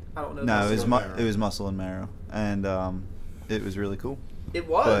Muscle. I don't know. No, it was Marrow. it was Muscle and Marrow, and it was really cool. It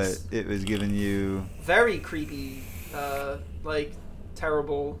was. But it was giving you Very creepy, like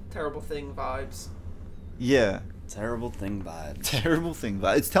terrible thing vibes. yeah. Terrible thing vibes. Terrible thing,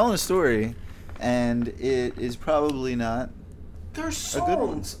 but it's telling a story, and it is probably not. Their A good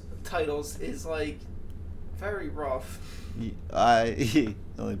one. songs titles is like very rough. I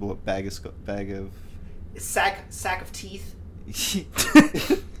only bought bag of Sack of teeth.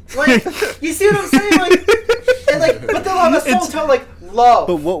 Like, you see what I'm saying? Like, and like, but they'll have a song title like "Love,"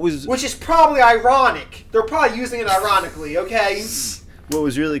 But what was which is probably ironic. They're probably using it ironically. Okay. what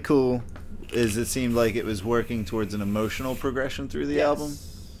was really cool is it seemed like it was working towards an emotional progression through the Yes. album,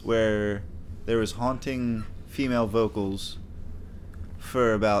 where there was haunting female vocals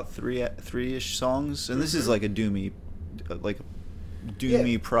for about three-ish songs, and this is like a doomy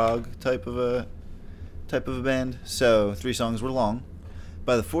Yeah. prog type of a band. So 3 songs were long.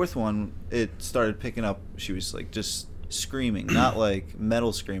 By the 4th one, it started picking up. She was like just screaming, not like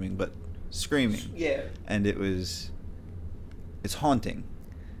metal screaming, but screaming, Yeah. and it's haunting.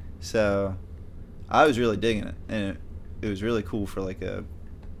 So I was really digging it, and it was really cool for like a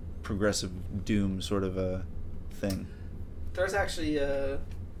progressive doom sort of a thing. There's actually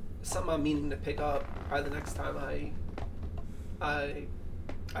something I'm meaning to pick up probably the next time I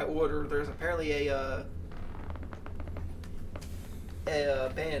order. There's apparently a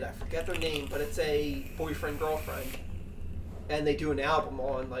band, I forget their name, but it's a boyfriend girlfriend, and they do an album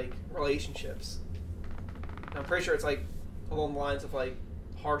on like relationships. And I'm pretty sure it's like along the lines of like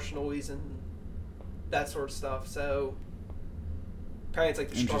harsh noise and that sort of stuff. So apparently it's like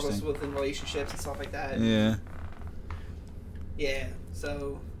the struggles Interesting. within relationships and stuff like that. Yeah. Yeah,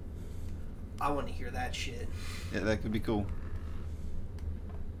 so I want to hear that shit. Yeah, that could be cool.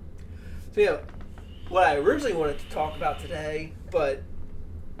 So yeah, what I originally wanted to talk about today, but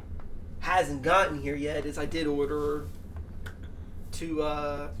hasn't gotten here yet, is I did order two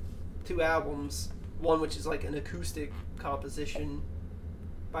albums. One which is like an acoustic composition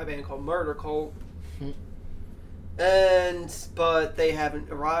by a band called Murder Cult. But they haven't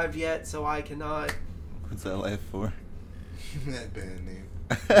arrived yet, so I cannot. What's that laugh for? that band name.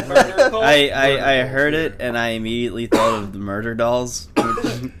 Murder Cult? I heard it and I immediately thought of the Murder Dolls,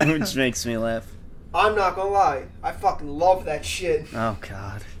 which makes me laugh. I'm not gonna lie, I fucking love that shit. Oh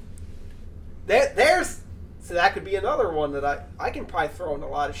God. So that could be another one that I can probably throw in a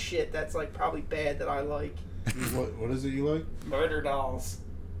lot of shit that's like probably bad that I like. What is it you like? Murder Dolls.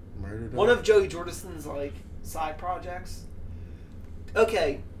 Murder Dog? One of Joey Jordison's like side projects.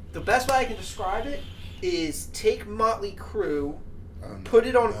 Okay, the best way I can describe it is take Motley Crue, put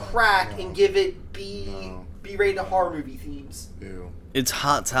it on crack, and give it B-rated horror movie themes. Ew. It's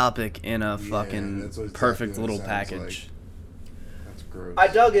Hot Topic in a Yeah, fucking that's what exactly perfect what it little sounds package. That's gross. I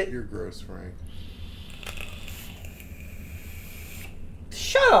dug it. You're gross, Frank.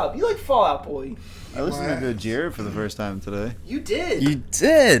 Shut up! You like Fall Out Boy. I listened to Gojira for the first time today. You did. You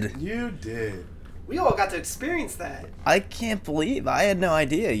did. You did. We all got to experience that. I can't believe I had no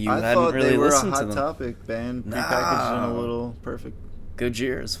idea you I hadn't thought really they were a listened to Hot them. Topic band, No. prepackaged in a little perfect.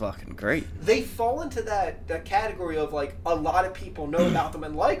 Gojira is fucking great. They fall into that category of like a lot of people know about them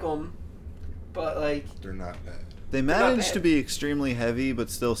and like them, but like They're not bad. They not managed bad. to be extremely heavy, but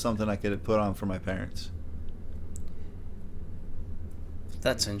still something I could put on for my parents.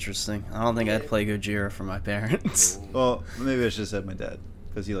 That's interesting. I don't think I'd play Gojira for my parents. Well, maybe I should have said my dad,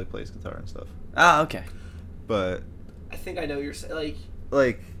 because he like plays guitar and stuff. Ah, okay. But I think I know you're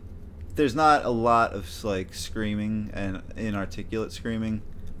like, there's not a lot of like screaming and inarticulate screaming,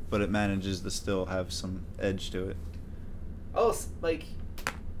 but it manages to still have some edge to it. like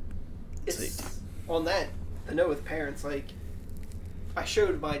it's on that. I know with parents, like I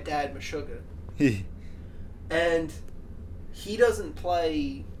showed my dad Meshuggah, and he doesn't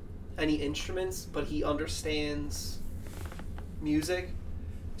play any instruments, but he understands music.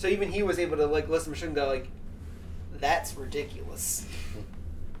 So even he was able to like listen to Meshuggah and go like, "That's ridiculous."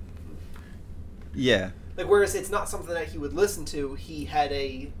 Yeah. Like whereas it's not something that he would listen to, he had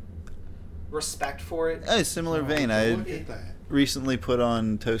a respect for it. A similar vein. I Look at that. recently put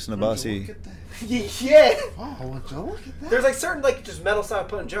on Toast Look Nabasi. at that. Yeah. Oh, would you look at that? There's like certain like just metal style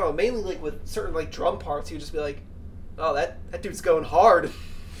put in general, mainly like with certain like drum parts, you would just be like, "Oh, that dude's going hard."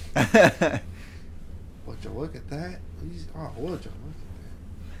 Would you look at that? Would you look at that?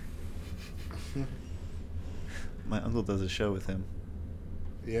 My uncle does a show with him.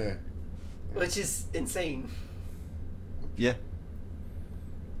 Yeah. Which is insane. Yeah.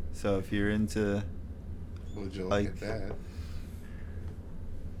 So if you're into, Would you Like- look at that?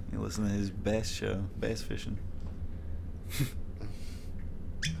 you listen to his bass show, bass fishing.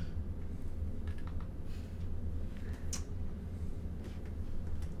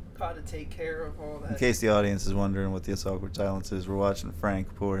 Gotta take care of all that. In case the audience is wondering what this awkward silence is, we're watching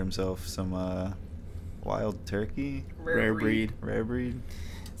Frank pour himself some wild turkey, Rare breed. rare breed.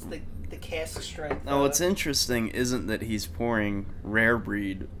 It's the cast strength. Now, what's interesting isn't that he's pouring rare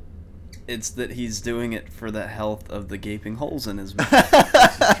breed. It's that he's doing it for the health of the gaping holes in his mouth.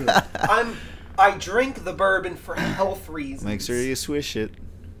 I drink the bourbon for health reasons. Make sure you swish it.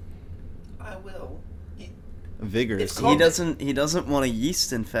 I will. Vigorous. It's He doesn't want a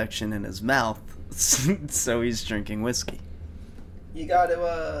yeast infection in his mouth, so he's drinking whiskey. You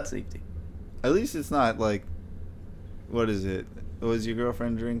gotta Safety. At least it's not like, what is it? Was your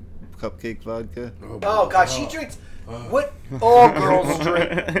girlfriend drink cupcake vodka? Oh god, she drinks. What all girls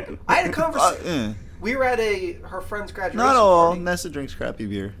drink? I had a conversation. We were at her friend's graduation Not all. party, Nessa drinks crappy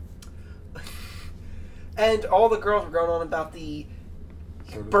beer. and all the girls were going on about the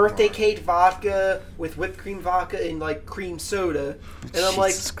birthday cake vodka with whipped cream vodka and like cream soda, and I'm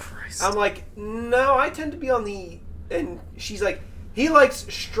Jesus Christ. like, no, I tend to be on the. And she's like, he likes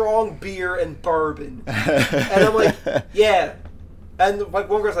strong beer and bourbon, and I'm like, yeah, and like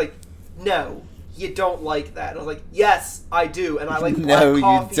one girl's like, no, you don't like that. And I was like, yes, I do, and I like No, black you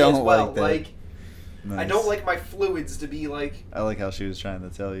coffee don't as well. like that. Like, I Nice. don't like my fluids to be like, I like how she was trying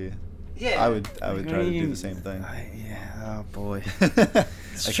to tell you. yeah. I would try to do the same thing. Oh boy.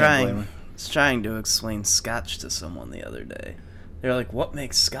 I can't blame her. It's trying to explain scotch to someone the other day. They're like, "What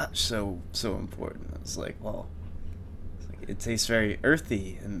makes scotch so important?" I was like, "Well, it's like, it tastes very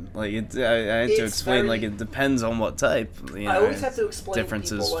earthy, and like I had to It's explain like very- it depends on what type. You know, I always have to explain to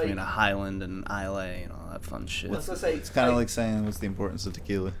differences people, like- between a Highland and Islay and all that fun shit. I was gonna say, It's kind of like saying, what's the importance of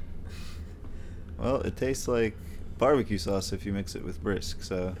tequila? Well, it tastes like barbecue sauce if you mix it with brisk,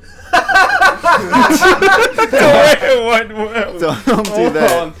 so what? don't do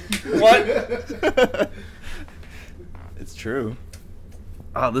that. What? It's true.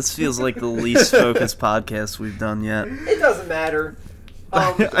 Oh, this feels like the least focused podcast we've done yet. it doesn't matter.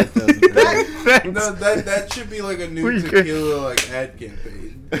 It doesn't matter. No, that should be like a new We could- tequila like ad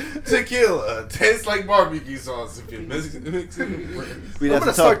campaign. Tequila tastes like barbecue sauce if you mix it with brisk. We'd I'm have to gonna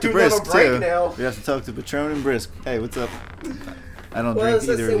talk start to doing that Brisk on break too. now. We'd have to talk to Patron and Brisk. Hey, what's up? I don't Well, drink it's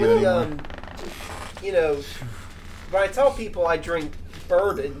the either same of you with anymore. you know, when I tell people I drink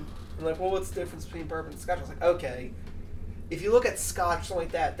bourbon, I'm like, well, what's the difference between bourbon and scotch? I was like, okay, if you look at scotch, something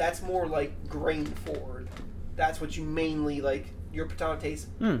like that, that's more like grain forward. That's what you mainly like your patron taste.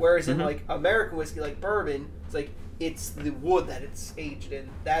 Whereas in like American whiskey, like bourbon, it's like it's the wood that it's aged in.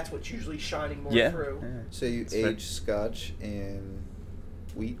 That's what's usually shining more Yeah. through. So you fair. age scotch in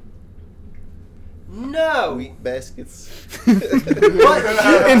wheat No. wheat baskets?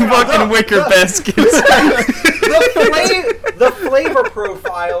 What? In fucking wicker baskets. the flavor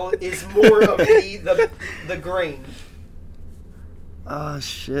profile is more of the grain. Oh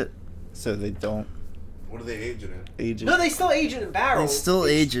shit. So they don't What are they aging in? age it. No, they still age it in They barrels. still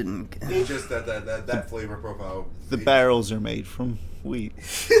age it. It's just that flavor profile. The barrels are made from wheat.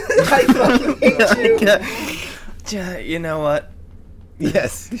 I fucking hate you. Yeah, you know what?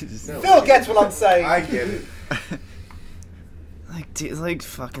 Yes. Phil gets what I'm saying. I get it. Like, dude, like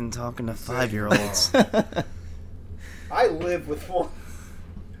fucking talking to 5-year-olds. I live with one.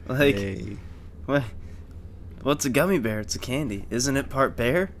 Like, Hey. what? What's a gummy bear? It's a candy. Isn't it part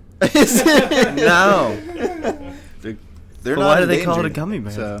bear? Is it? No. They're But not why do they call it a endangered, gummy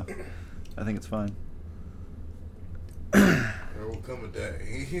bear? So, I think it's fine. There will come a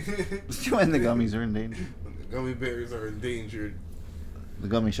day When the gummies are endangered. when the gummy bears are endangered. The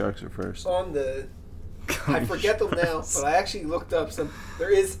gummy sharks are first. On the, I forget them now, but I actually looked up some.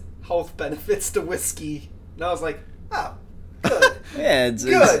 There is health benefits to whiskey, and I was like, oh, good. Yeah, it's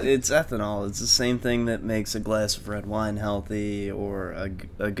Good. it's ethanol. It's the same thing that makes a glass of red wine healthy or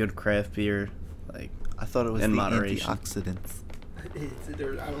a good craft beer. Like, I thought it was In the moderation. antioxidants. I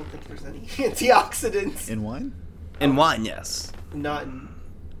don't think there's any antioxidants. In wine? in wine, yes. Not in.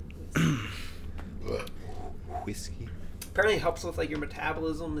 Whiskey. Apparently, it helps with like your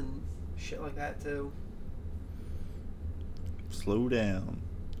metabolism and shit like that too. Slow down.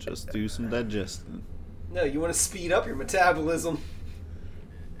 Just do some digesting. No, you want to speed up your metabolism.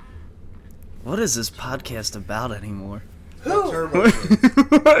 What is this podcast about anymore? Who? Turbo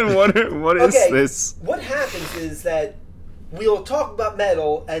shit. what is Okay. this? What happens is that we'll talk about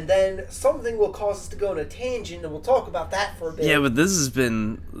metal, and then something will cause us to go on a tangent, and we'll talk about that for a bit. Yeah, but this has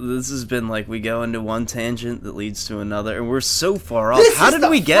been like we go into one tangent that leads to another, and we're so far off. This How is did the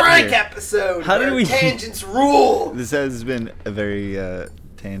we get Frank here? episode. How did where we- tangents rule? This has been a very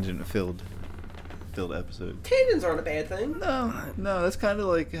tangent-filled episode. Tangents aren't a bad thing. No, that's kind of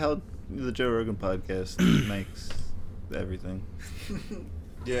like how the Joe Rogan podcast makes everything.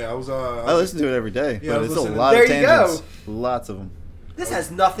 Yeah, I I listen to it every day, Yeah, I but was it's a listening- lot There of you tangents. Lots of them. This has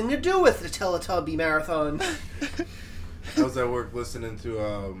nothing to do with the Teletubby marathon. I was at work listening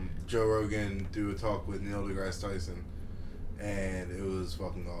to Joe Rogan do a talk with Neil deGrasse Tyson, and it was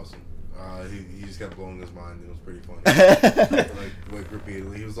fucking awesome. He just kept blowing his mind, and it was pretty funny. like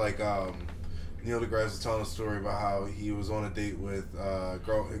repeatedly. He was like, Neil deGrasse was telling a story about how he was on a date with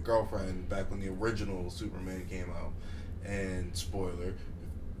his girlfriend back when the original Superman came out. And spoiler,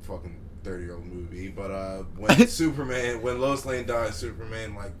 fucking 30-year-old movie. But when Lois Lane dies,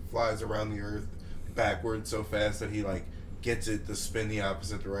 Superman like flies around the Earth backwards so fast that he like gets it to spin the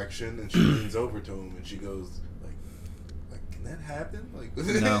opposite direction, and she leans over to him and she goes like can that happen? Like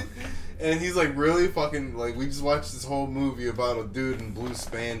No. And he's like, really fucking like, we just watched this whole movie about a dude in blue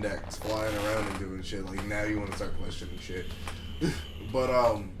spandex flying around and doing shit. Like now you want to start questioning shit.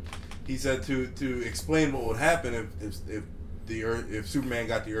 But he said to explain what would happen if Superman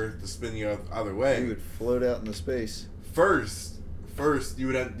got the Earth to spin the other way. He would float out into space. First, you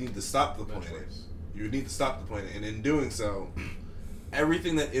would need to stop the planet. You would need to stop the planet, and in doing so,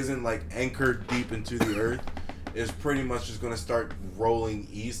 everything that isn't like anchored deep into the Earth is pretty much just going to start rolling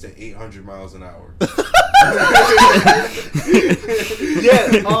east at 800 miles an hour.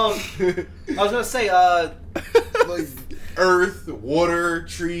 Yeah, I was gonna say, Like Earth, water,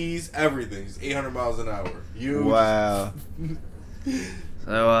 trees, everything is 800 miles an hour. Wow.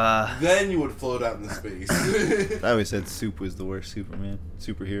 So, Then you would float out into space. I always said Soup was the worst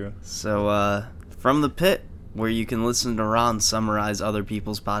superhero. From the Pit, where you can listen to Ron summarize other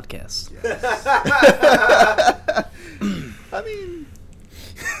people's podcasts. I mean,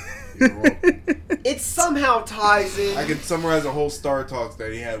 You're wrong. it somehow ties in. I could summarize a whole Star Talks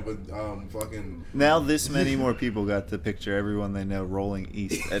that he had with fucking. now this many more people got to picture everyone they know rolling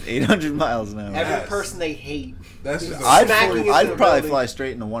east at 800 miles an hour. Every Yes. person they hate. That's just I'd Smacking into I'd the probably building. fly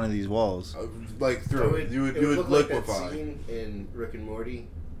straight into one of these walls. like through it. You would look like that liquefy. scene in Rick and Morty.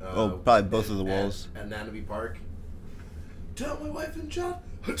 Probably both of the walls. At Anatomy Park. Tell my wife and John.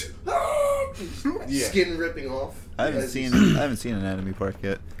 Yeah. Skin ripping off. I haven't seen Anatomy Park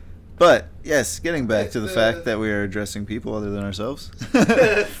yet. But yes, getting back to the fact that we are addressing people other than ourselves.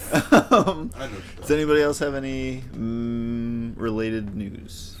 I know. Does anybody else have any related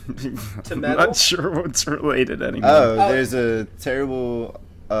news? To I'm metal? not sure what's related anymore. Oh, there's a terrible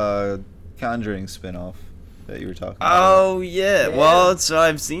Conjuring spinoff that you were talking about. Oh, yeah. Well, so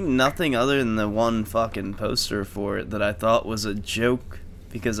I've seen nothing other than the one fucking poster for it that I thought was a joke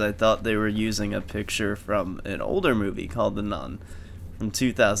because I thought they were using a picture from an older movie called The Nun from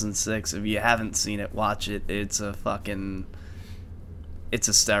 2006. If you haven't seen it, watch it. It's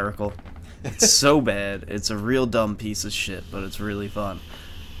hysterical. It's so bad. It's a real dumb piece of shit, but it's really fun.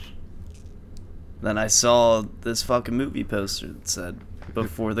 Then I saw this fucking movie poster that said,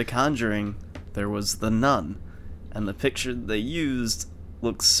 before The Conjuring, there was The Nun. And the picture they used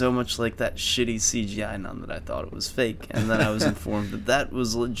looked so much like that shitty CGI nun that I thought it was fake. And then I was informed that that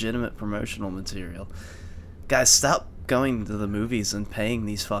was legitimate promotional material. Guys, stop going to the movies and paying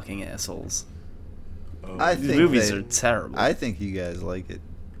these fucking assholes. I These think movies are terrible. I think you guys like it.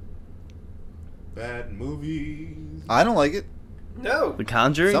 Bad movies. I don't like it. No. The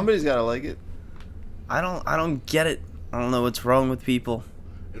Conjuring? Somebody's got to like it. I don't get it. I don't know what's wrong with people.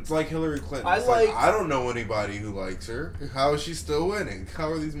 It's like Hillary Clinton. I It's like, liked- I don't know anybody who likes her. How is she still winning?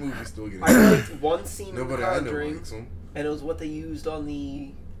 How are these movies still getting I made? liked one scene in Nobody I know Conjuring, likes them. and it was what they used on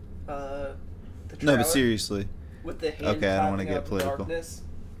the No, trailer but seriously. with the hand Okay, I don't wanna popping get out of the political. darkness.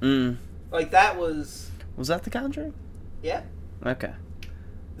 Mm. Like that was Was that The Conjuring? yeah. Okay.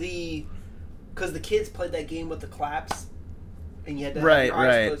 Because the kids played that game with the claps, and you had to have Right, your eyes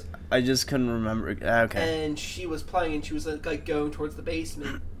right. closed. I just couldn't remember. Okay. And she was playing, and she was like going towards the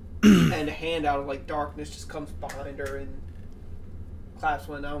basement, and a hand out of like darkness just comes behind her and claps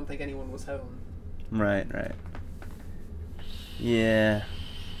when I don't think anyone was home. Right. Yeah.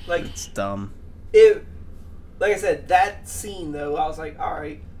 Like It's dumb. it, like I said, that scene though, I was like, all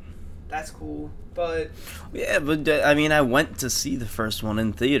right, that's cool, but Yeah, but I mean, I went to see the first one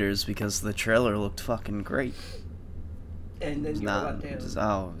in theaters because the trailer looked fucking great. and then you were let down. It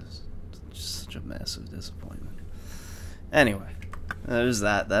was just such a massive disappointment. Anyway, there's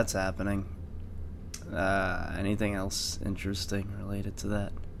that. That's happening. Anything else interesting related to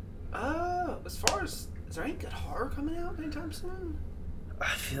that? As far as, is there any good horror coming out anytime soon?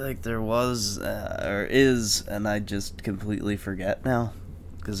 I feel like there was, or is, and I just completely forget now.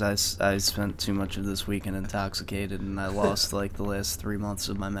 Because I spent too much of this weekend intoxicated, and I lost, like, the last 3 months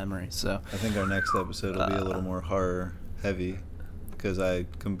of my memory, so... I think our next episode will be a little more horror-heavy, because I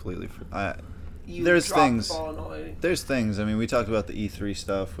completely... There's things. I mean, we talked about the E3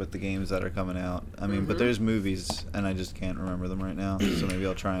 stuff with the games that are coming out. I mean, but there's movies, and I just can't remember them right now. So maybe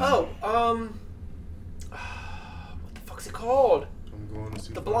I'll try and... what the fuck's it called? I'm going to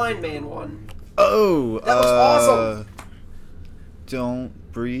see The Blind Man one. Oh! That was awesome! Don't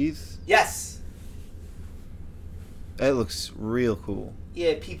Breathe? Yes! That looks real cool.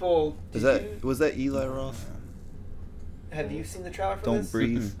 Yeah, people... Was that Eli Roth? Have you seen the trailer for Don't this?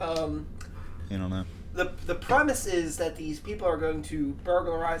 Breathe? You don't know. The premise is that these people are going to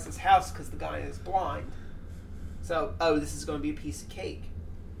burglarize this house because the guy is blind. So, this is going to be a piece of cake.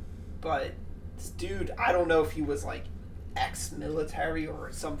 But this dude, I don't know if he was, like, ex-military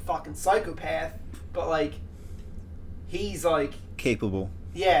or some fucking psychopath, but, like, he's, like... Capable.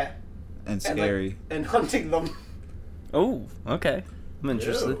 Yeah. And scary. Like, and hunting them. Oh, okay. I'm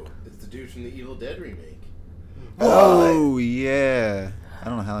interested. It's the dude from the Evil Dead remake. Oh, yeah. I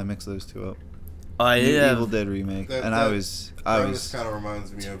don't know how I mixed those two up. Yeah. Evil Dead remake. I was kind of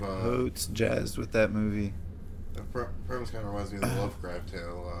reminds me of... totes jazzed with that movie. The premise kind of reminds me of the Lovecraft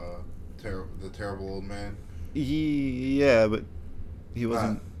tale, The Terrible Old Man. Yeah, but he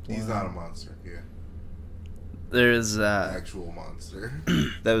wasn't... He's not a monster, yeah. There's actual monster.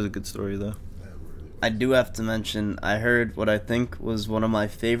 That was a good story, though. I do have to mention, I heard what I think was one of my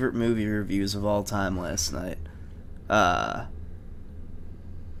favorite movie reviews of all time last night.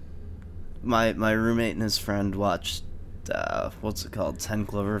 My roommate and his friend watched, what's it called, 10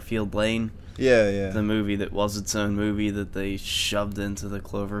 Cloverfield Lane? Yeah. The movie that was its own movie that they shoved into the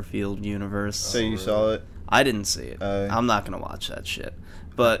Cloverfield universe. So you saw it? I didn't see it. I'm not going to watch that shit.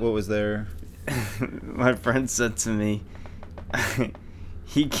 But what was there? My friend said to me,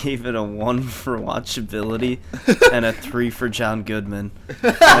 he gave it a 1 for watchability and a 3 for John Goodman.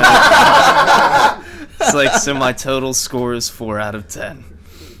 It's like, so my total score is 4 out of 10.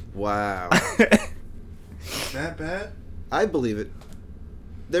 Wow. That bad? I believe it.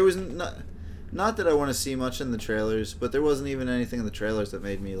 There was not that I want to see much in the trailers, but there wasn't even anything in the trailers that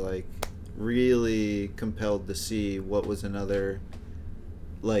made me, like, really compelled to see what was another,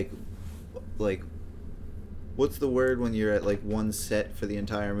 like, what's the word when you're at, like, one set for the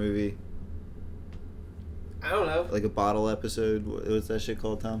entire movie? I don't know. Like a bottle episode? What's that shit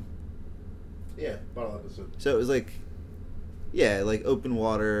called, Tom? Yeah, bottle episode. So it was like, yeah, like Open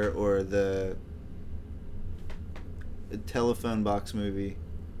Water or the Telephone Box movie.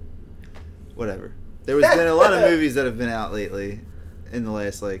 Whatever. There has been a lot of movies that have been out lately in the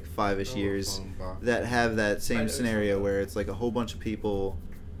last, like, 5-ish years that have that same scenario where it's like a whole bunch of people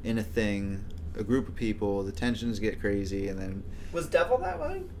in a thing, a group of people, the tensions get crazy, and then... Was Devil that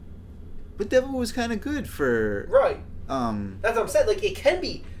way? But Devil was kind of good for... Right. That's what I'm saying. Like, it can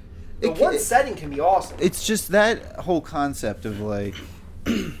be... setting can be awesome. It's just that whole concept of, like...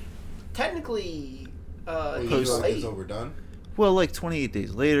 Technically, it's overdone? Well, like, 28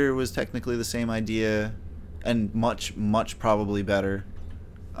 Days Later was technically the same idea, and much, much probably better.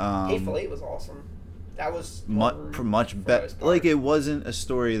 Hateful Eight was awesome. That was... much better. Like, it wasn't a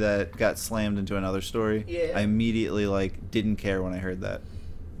story that got slammed into another story. Yeah. I immediately, like, didn't care when I heard that.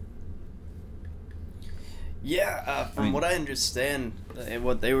 Yeah, from what I understand,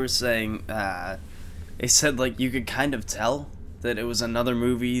 what they were saying, they said, like, you could kind of tell that it was another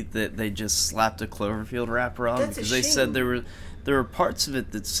movie that they just slapped a Cloverfield wrapper on. That's because a they shame. said there were parts of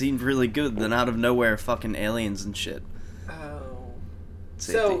it that seemed really good, then out of nowhere, fucking aliens and shit. Oh.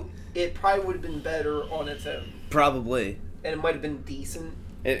 So, it probably would have been better on its own. Probably. And it might have been decent.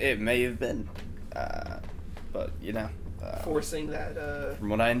 It may have been. But, you know. Forcing that, From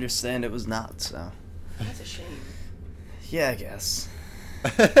what I understand, it was not, so... That's a shame. Yeah, I guess.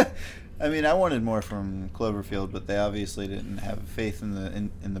 I mean, I wanted more from Cloverfield, but they obviously didn't have faith in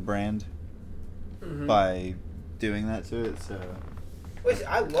the brand by doing that to it. So, wait,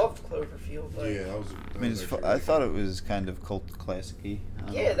 I loved Cloverfield. Like, Yeah, I mean, I thought it was kind of cult classic-y.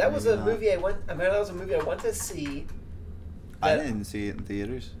 Yeah, that was a movie I went. That was a movie I went to see. I didn't see it in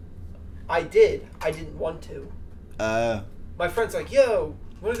theaters. I did. I didn't want to. My friend's like, "Yo,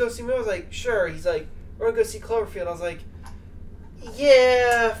 wanna go see me?" I was like, "Sure." He's like, "We're gonna go see Cloverfield." I was like,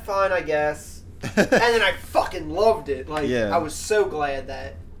 "Yeah, fine, I guess." And then I fucking loved it. Like, Yeah. I was so glad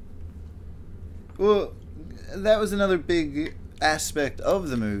that. Well, that was another big aspect of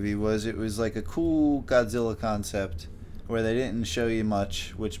the movie was it was like a cool Godzilla concept where they didn't show you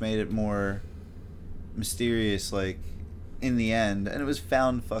much, which made it more mysterious, like, in the end, and it was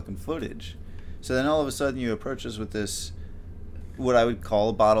found fucking footage. So then all of a sudden you approach us with this, what I would call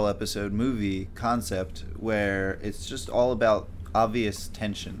a bottle episode movie concept, where it's just all about obvious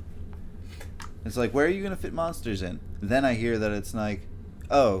tension. It's like, where are you going to fit monsters in? Then I hear that it's like,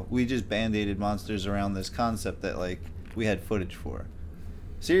 oh, we just band-aided monsters around this concept that, like, we had footage for.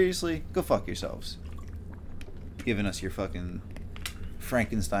 Seriously? Go fuck yourselves. Giving us your fucking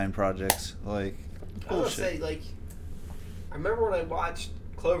Frankenstein projects. Like, I was bullshit. gonna say, like, I remember when I watched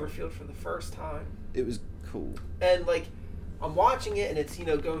Cloverfield for the first time, It was cool. and like, I'm watching it, and it's, you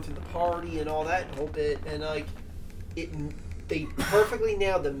know, going through the party and all that whole bit, and like, they perfectly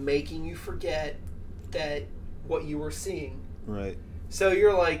nailed the making you forget that what you were seeing. Right. So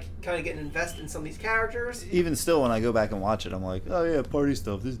you're like kind of getting invested in some of these characters. Even still, when I go back and watch it, I'm like, oh yeah, party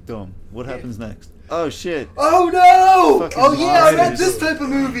stuff. This is dumb. What happens next? Oh shit. Oh no! Fucking Oh yeah, I got monsters. this type of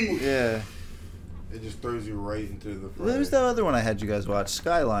movie. Yeah. It just throws you right into the. There was that other one I had you guys watch,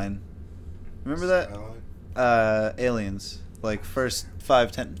 Skyline. Remember that? Skyline? Aliens. Like, first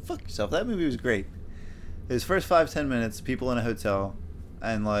 5-10... Fuck yourself. That movie was great. It was first 5-10 minutes, people in a hotel,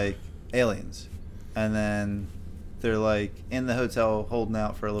 and, like, aliens. And then they're, like, in the hotel holding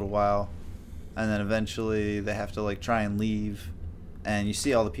out for a little while. And then eventually they have to, like, try and leave. And you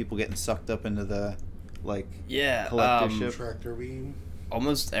see all the people getting sucked up into the, like, Yeah, collector ship. Tractor beam.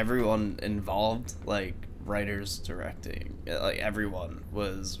 almost everyone involved, like writers, directing, like everyone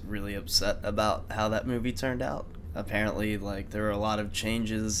was really upset about how that movie turned out. Apparently, like, there were a lot of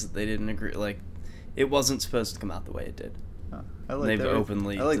changes they didn't agree. Like, it wasn't supposed to come out the way it did. I liked They've every-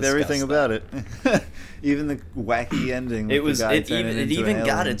 openly I liked everything discussed about it. Even the wacky ending. With It was the guy it turning even into an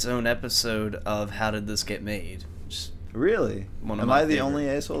got alien. its own episode of How Did This Get Made? Just Really? one of Am my I the favorite. only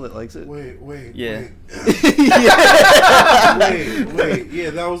asshole that likes it? Wait. Yeah. Wait. Yeah,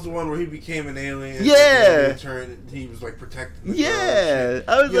 that was the one where he became an alien. Yeah. And he was like protecting the Yeah, girl and shit.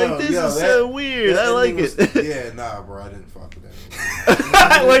 I was like, this is so weird. that I like ending it. was- yeah, nah, bro, I didn't fuck with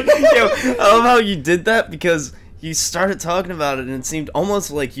that. like, yo, I love how you did that because you started talking about it and it seemed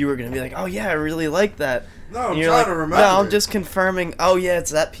almost like you were gonna be like, oh yeah, I really like that. No, I'm And you're trying like, to remember. No, I'm it. just confirming. Oh yeah,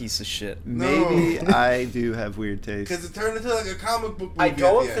 it's that piece of shit. Maybe I do have weird taste. Because it turned into like a comic book movie. I at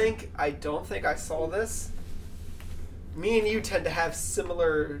don't the end. think I saw this. Me and you tend to have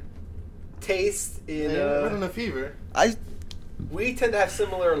similar taste in. Running a fever. We tend to have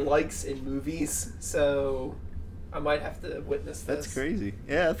similar likes in movies, so I might have to witness this. That's crazy.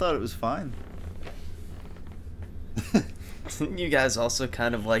 Yeah, I thought it was fine. Didn't you guys also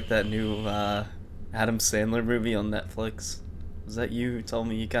kind of like that new Adam Sandler movie on Netflix? Was that you who told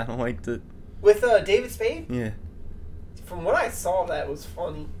me you kind of liked it? With David Spade? Yeah. From what I saw, that was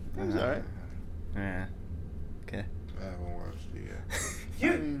funny. It was alright. Yeah. Okay. I haven't watched it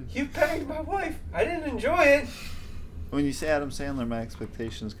yet. You banged my wife. I didn't enjoy it. When you say Adam Sandler, my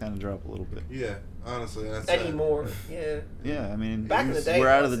expectations kind of drop a little bit. Yeah, honestly, that's Anymore. Yeah. Yeah, I mean, Back in the day, we're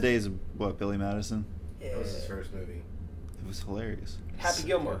out of the wasn't. days of what, Billy Madison. Yeah. That was his first movie. It was hilarious. Happy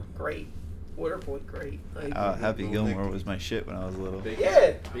Gilmore, great. Waterboy, great. Like, Happy Little Gilmore Nicky. was my shit when I was little.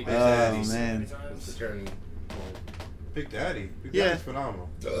 yeah. Big Oh Daddy. man, That's the turning point. Big Daddy. Big Yeah. Daddy's phenomenal.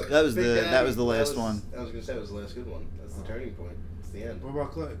 that was Big the Daddy, last that was- one. I was gonna say it was the last good one. That's the turning point. It's the end. What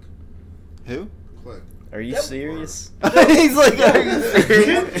about Click? Who? Click. Are you Yep. serious? He's like, are you To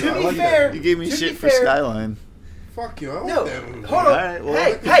serious? be I like fair, You gave me to shit be for fair- Skyline. Fuck you. I like No, that movie. hold on. Alright, well,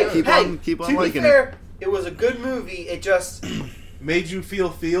 hey, keep on to be liking fair, it was a good movie. It just Made you feel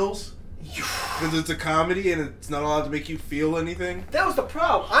feels? Because it's a comedy and it's not allowed to make you feel anything? that was the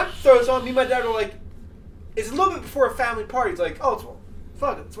problem. I'm throws on. Me and my dad were like, it's a little bit before a family party. It's like,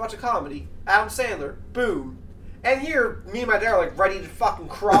 fuck it, let's watch a comedy. Adam Sandler, boom. And here, me and my dad are like ready to fucking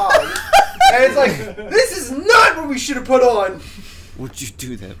cry. And it's like, this is not what we should have put on. What'd you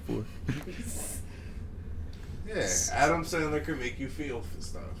do that for? Yeah, Adam Sandler can make you feel for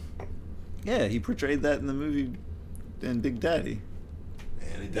stuff. Yeah, he portrayed that in the movie in Big Daddy.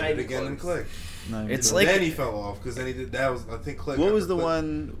 And he did Not it even again in close. Click. No, It's But like- then he fell off because then he did that was I think Click. what after was the Click,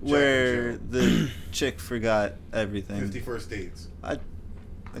 one Jack and where Jill. the chick forgot everything? 50 First Dates. I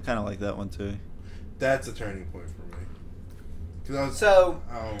kind of like that one too. That's a turning point for me. Because I was So,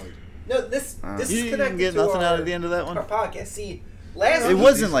 I don't like. no, this You is didn't connected get to nothing out our- of the end of that our one. podcast. See, last It week,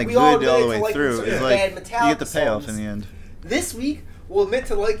 wasn't like we all good all the admitted way to liking through. some It was bad like Metallica you get the payoff songs. in the end. This week, we'll admit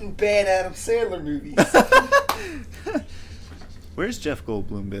to liking bad Adam Sandler movies. Where's Jeff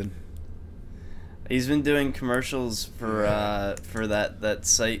Goldblum been? He's been doing commercials for that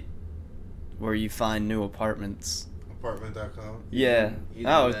site where you find new apartments. Apartment.com. Yeah. You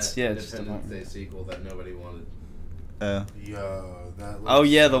Oh, did it's that just Independence Apartment. Day sequel that nobody wanted. Yeah. Yeah, that Oh looks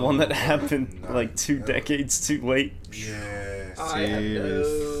yeah, the so one that happened nice. like 2 That- decades too late. Yeah. I have no...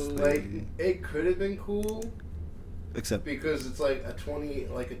 Seriously. Like, it could have been cool Except because it's like a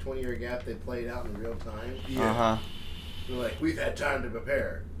 20-year gap they played out in real time. Uh huh. They're like, we've had time to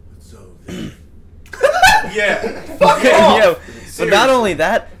prepare. So Yeah. Fuck Yo, off! but not only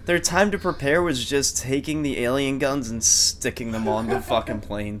that, their time to prepare was just taking the alien guns and sticking them on the fucking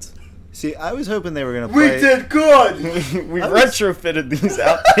planes. see, I was hoping they were gonna play. good! We retrofitted these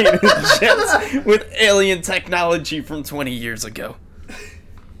outdated jets with alien technology from 20 years ago.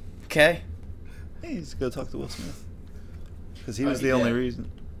 Okay? Hey, just go talk to Will Smith. Because he Oh, was he the only did.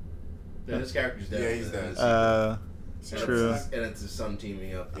 reason. Yeah, this character's dead. Yeah, he's dead. And True. And it's his son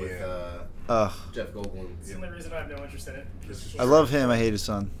teaming up with Ugh. Jeff Goldblum. It's the only reason I have no interest in it. I love him. I hate his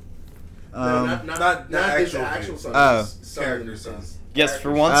son. No, not his actual actual kid. son. Oh. His son Character his- son. his Yes, for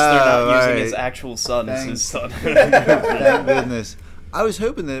character once son. they're not Oh, using right. his actual son as his son. Thank goodness. I was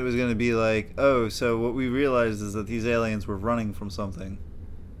hoping that it was going to be like, oh, so what we realized is that these aliens were running from something,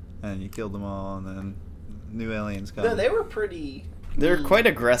 and you killed them all, and then new aliens come. No, they were pretty... They're quite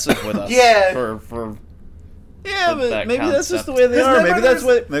aggressive with us. Yeah. For yeah, that but maybe that's just concept. the way they 'Cause are. remember Maybe that's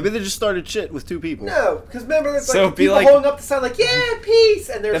there's- what. Maybe they just started shit with 2 people. No, because remember, it's So like it'd be people like- holding up the sign like, yeah, peace!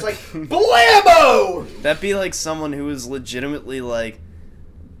 And there's like, blammo! that'd be like someone who was legitimately like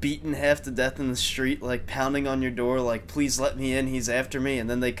beaten half to death in the street, like pounding on your door, like please let me in, he's after me, and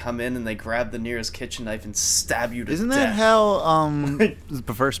then they come in and they grab the nearest kitchen knife and stab you to Isn't death. that how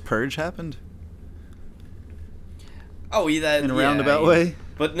the first Purge happened Oh, yeah, in a yeah, roundabout way?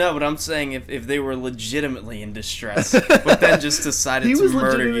 But no, but I'm saying if they were legitimately in distress, but then just decided He to was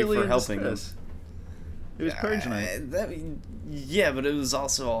murder you legitimately for in helping them. distress. It was Purge night. Yeah, but it was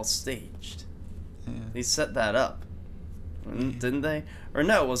also all staged. Yeah. They set that up, didn't they? Or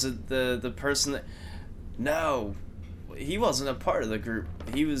no, was it the person that... No, he wasn't a part of the group.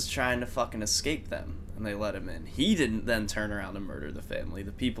 He was trying to fucking escape them, and they let him in. He didn't then turn around and murder the family.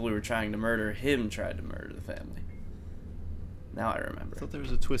 The people who were trying to murder him tried to murder the family. Now I remember. I thought there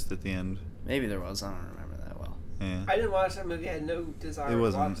was a twist at the end. Maybe there was. I don't remember that well. Yeah. I didn't watch that movie. I had no desire It to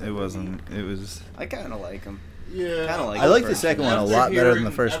watch wasn't. that It movie. wasn't. It was. I kind of like him. Yeah. Kinda like I like the the first second one a After lot better than hearing-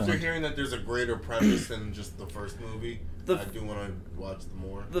 the first after one. hearing that there's a greater premise than just the first movie, I do want to watch the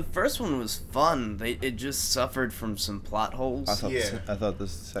more. The first one was fun. It just suffered from some plot holes. I thought the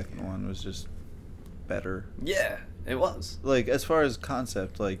second one was just better. Yeah, it was. Like as far as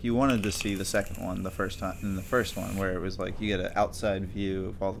concept, like you wanted to see the second one the first time in the first one where it was like you get an outside view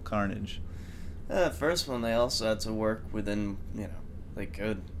of all the carnage. The first one, they also had to work within, they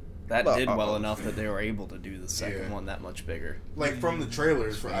could. That Well, did well enough that they were able to do the second Yeah. one that much bigger. Like from the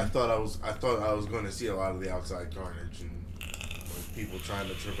trailers, I thought I was going to see a lot of the outside carnage and like people trying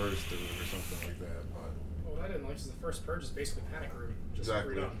to traverse through it or something like that. But Well, what I didn't like is the first Purge is basically Panic Room. Just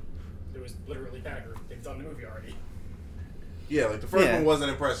Exactly. redone. It was literally Panic Room. They've done the movie already. yeah, like the first Yeah. one wasn't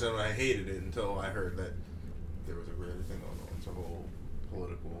impressive, and I hated it until I heard that there was a greater thing going on. It's a whole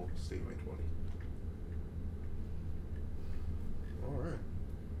political statement. 20. All right.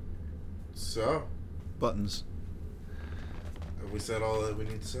 So, Buttons. have we said all that we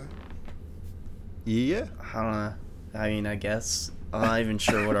need to say? Yeah. I don't know. I mean, I guess. I'm not even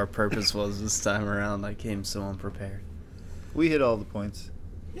sure what our purpose was this time around. I came so unprepared. We hit all the points.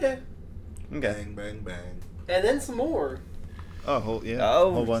 Yeah. Okay. Bang, bang, bang. And then some more. Oh, whole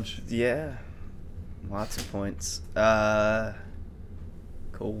whole bunch. Yeah. Lots of points.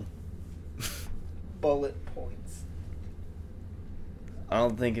 Cool. Bullet points. I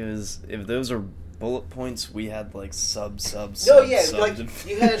don't think it was... If those are bullet points, we had, like, sub. No, yeah, like,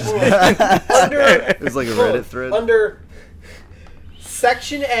 you had under... It was like a Reddit thread. Under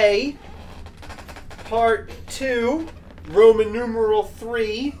Section A, Part 2, Roman numeral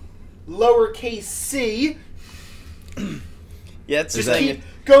 3, lowercase c. Yeah, it's Just just keep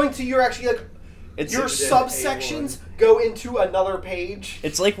going to your actually, like, It's your it's- subsections go into another page.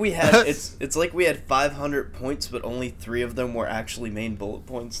 It's like we had it's like we had 500 points, but only 3 of them were actually main bullet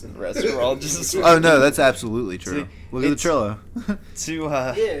points, and the rest were all just. Oh no, that's absolutely true. See, Look at the it's-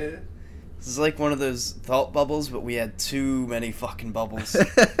 Trello. Yeah. This is like one of those thought bubbles, but we had too many fucking bubbles.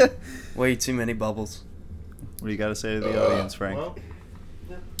 Way too many bubbles. What do you got to say to the audience, Frank? Well,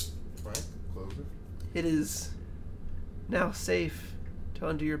 Frank, close it. It is now safe to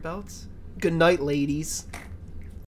undo your belts. Good night, ladies.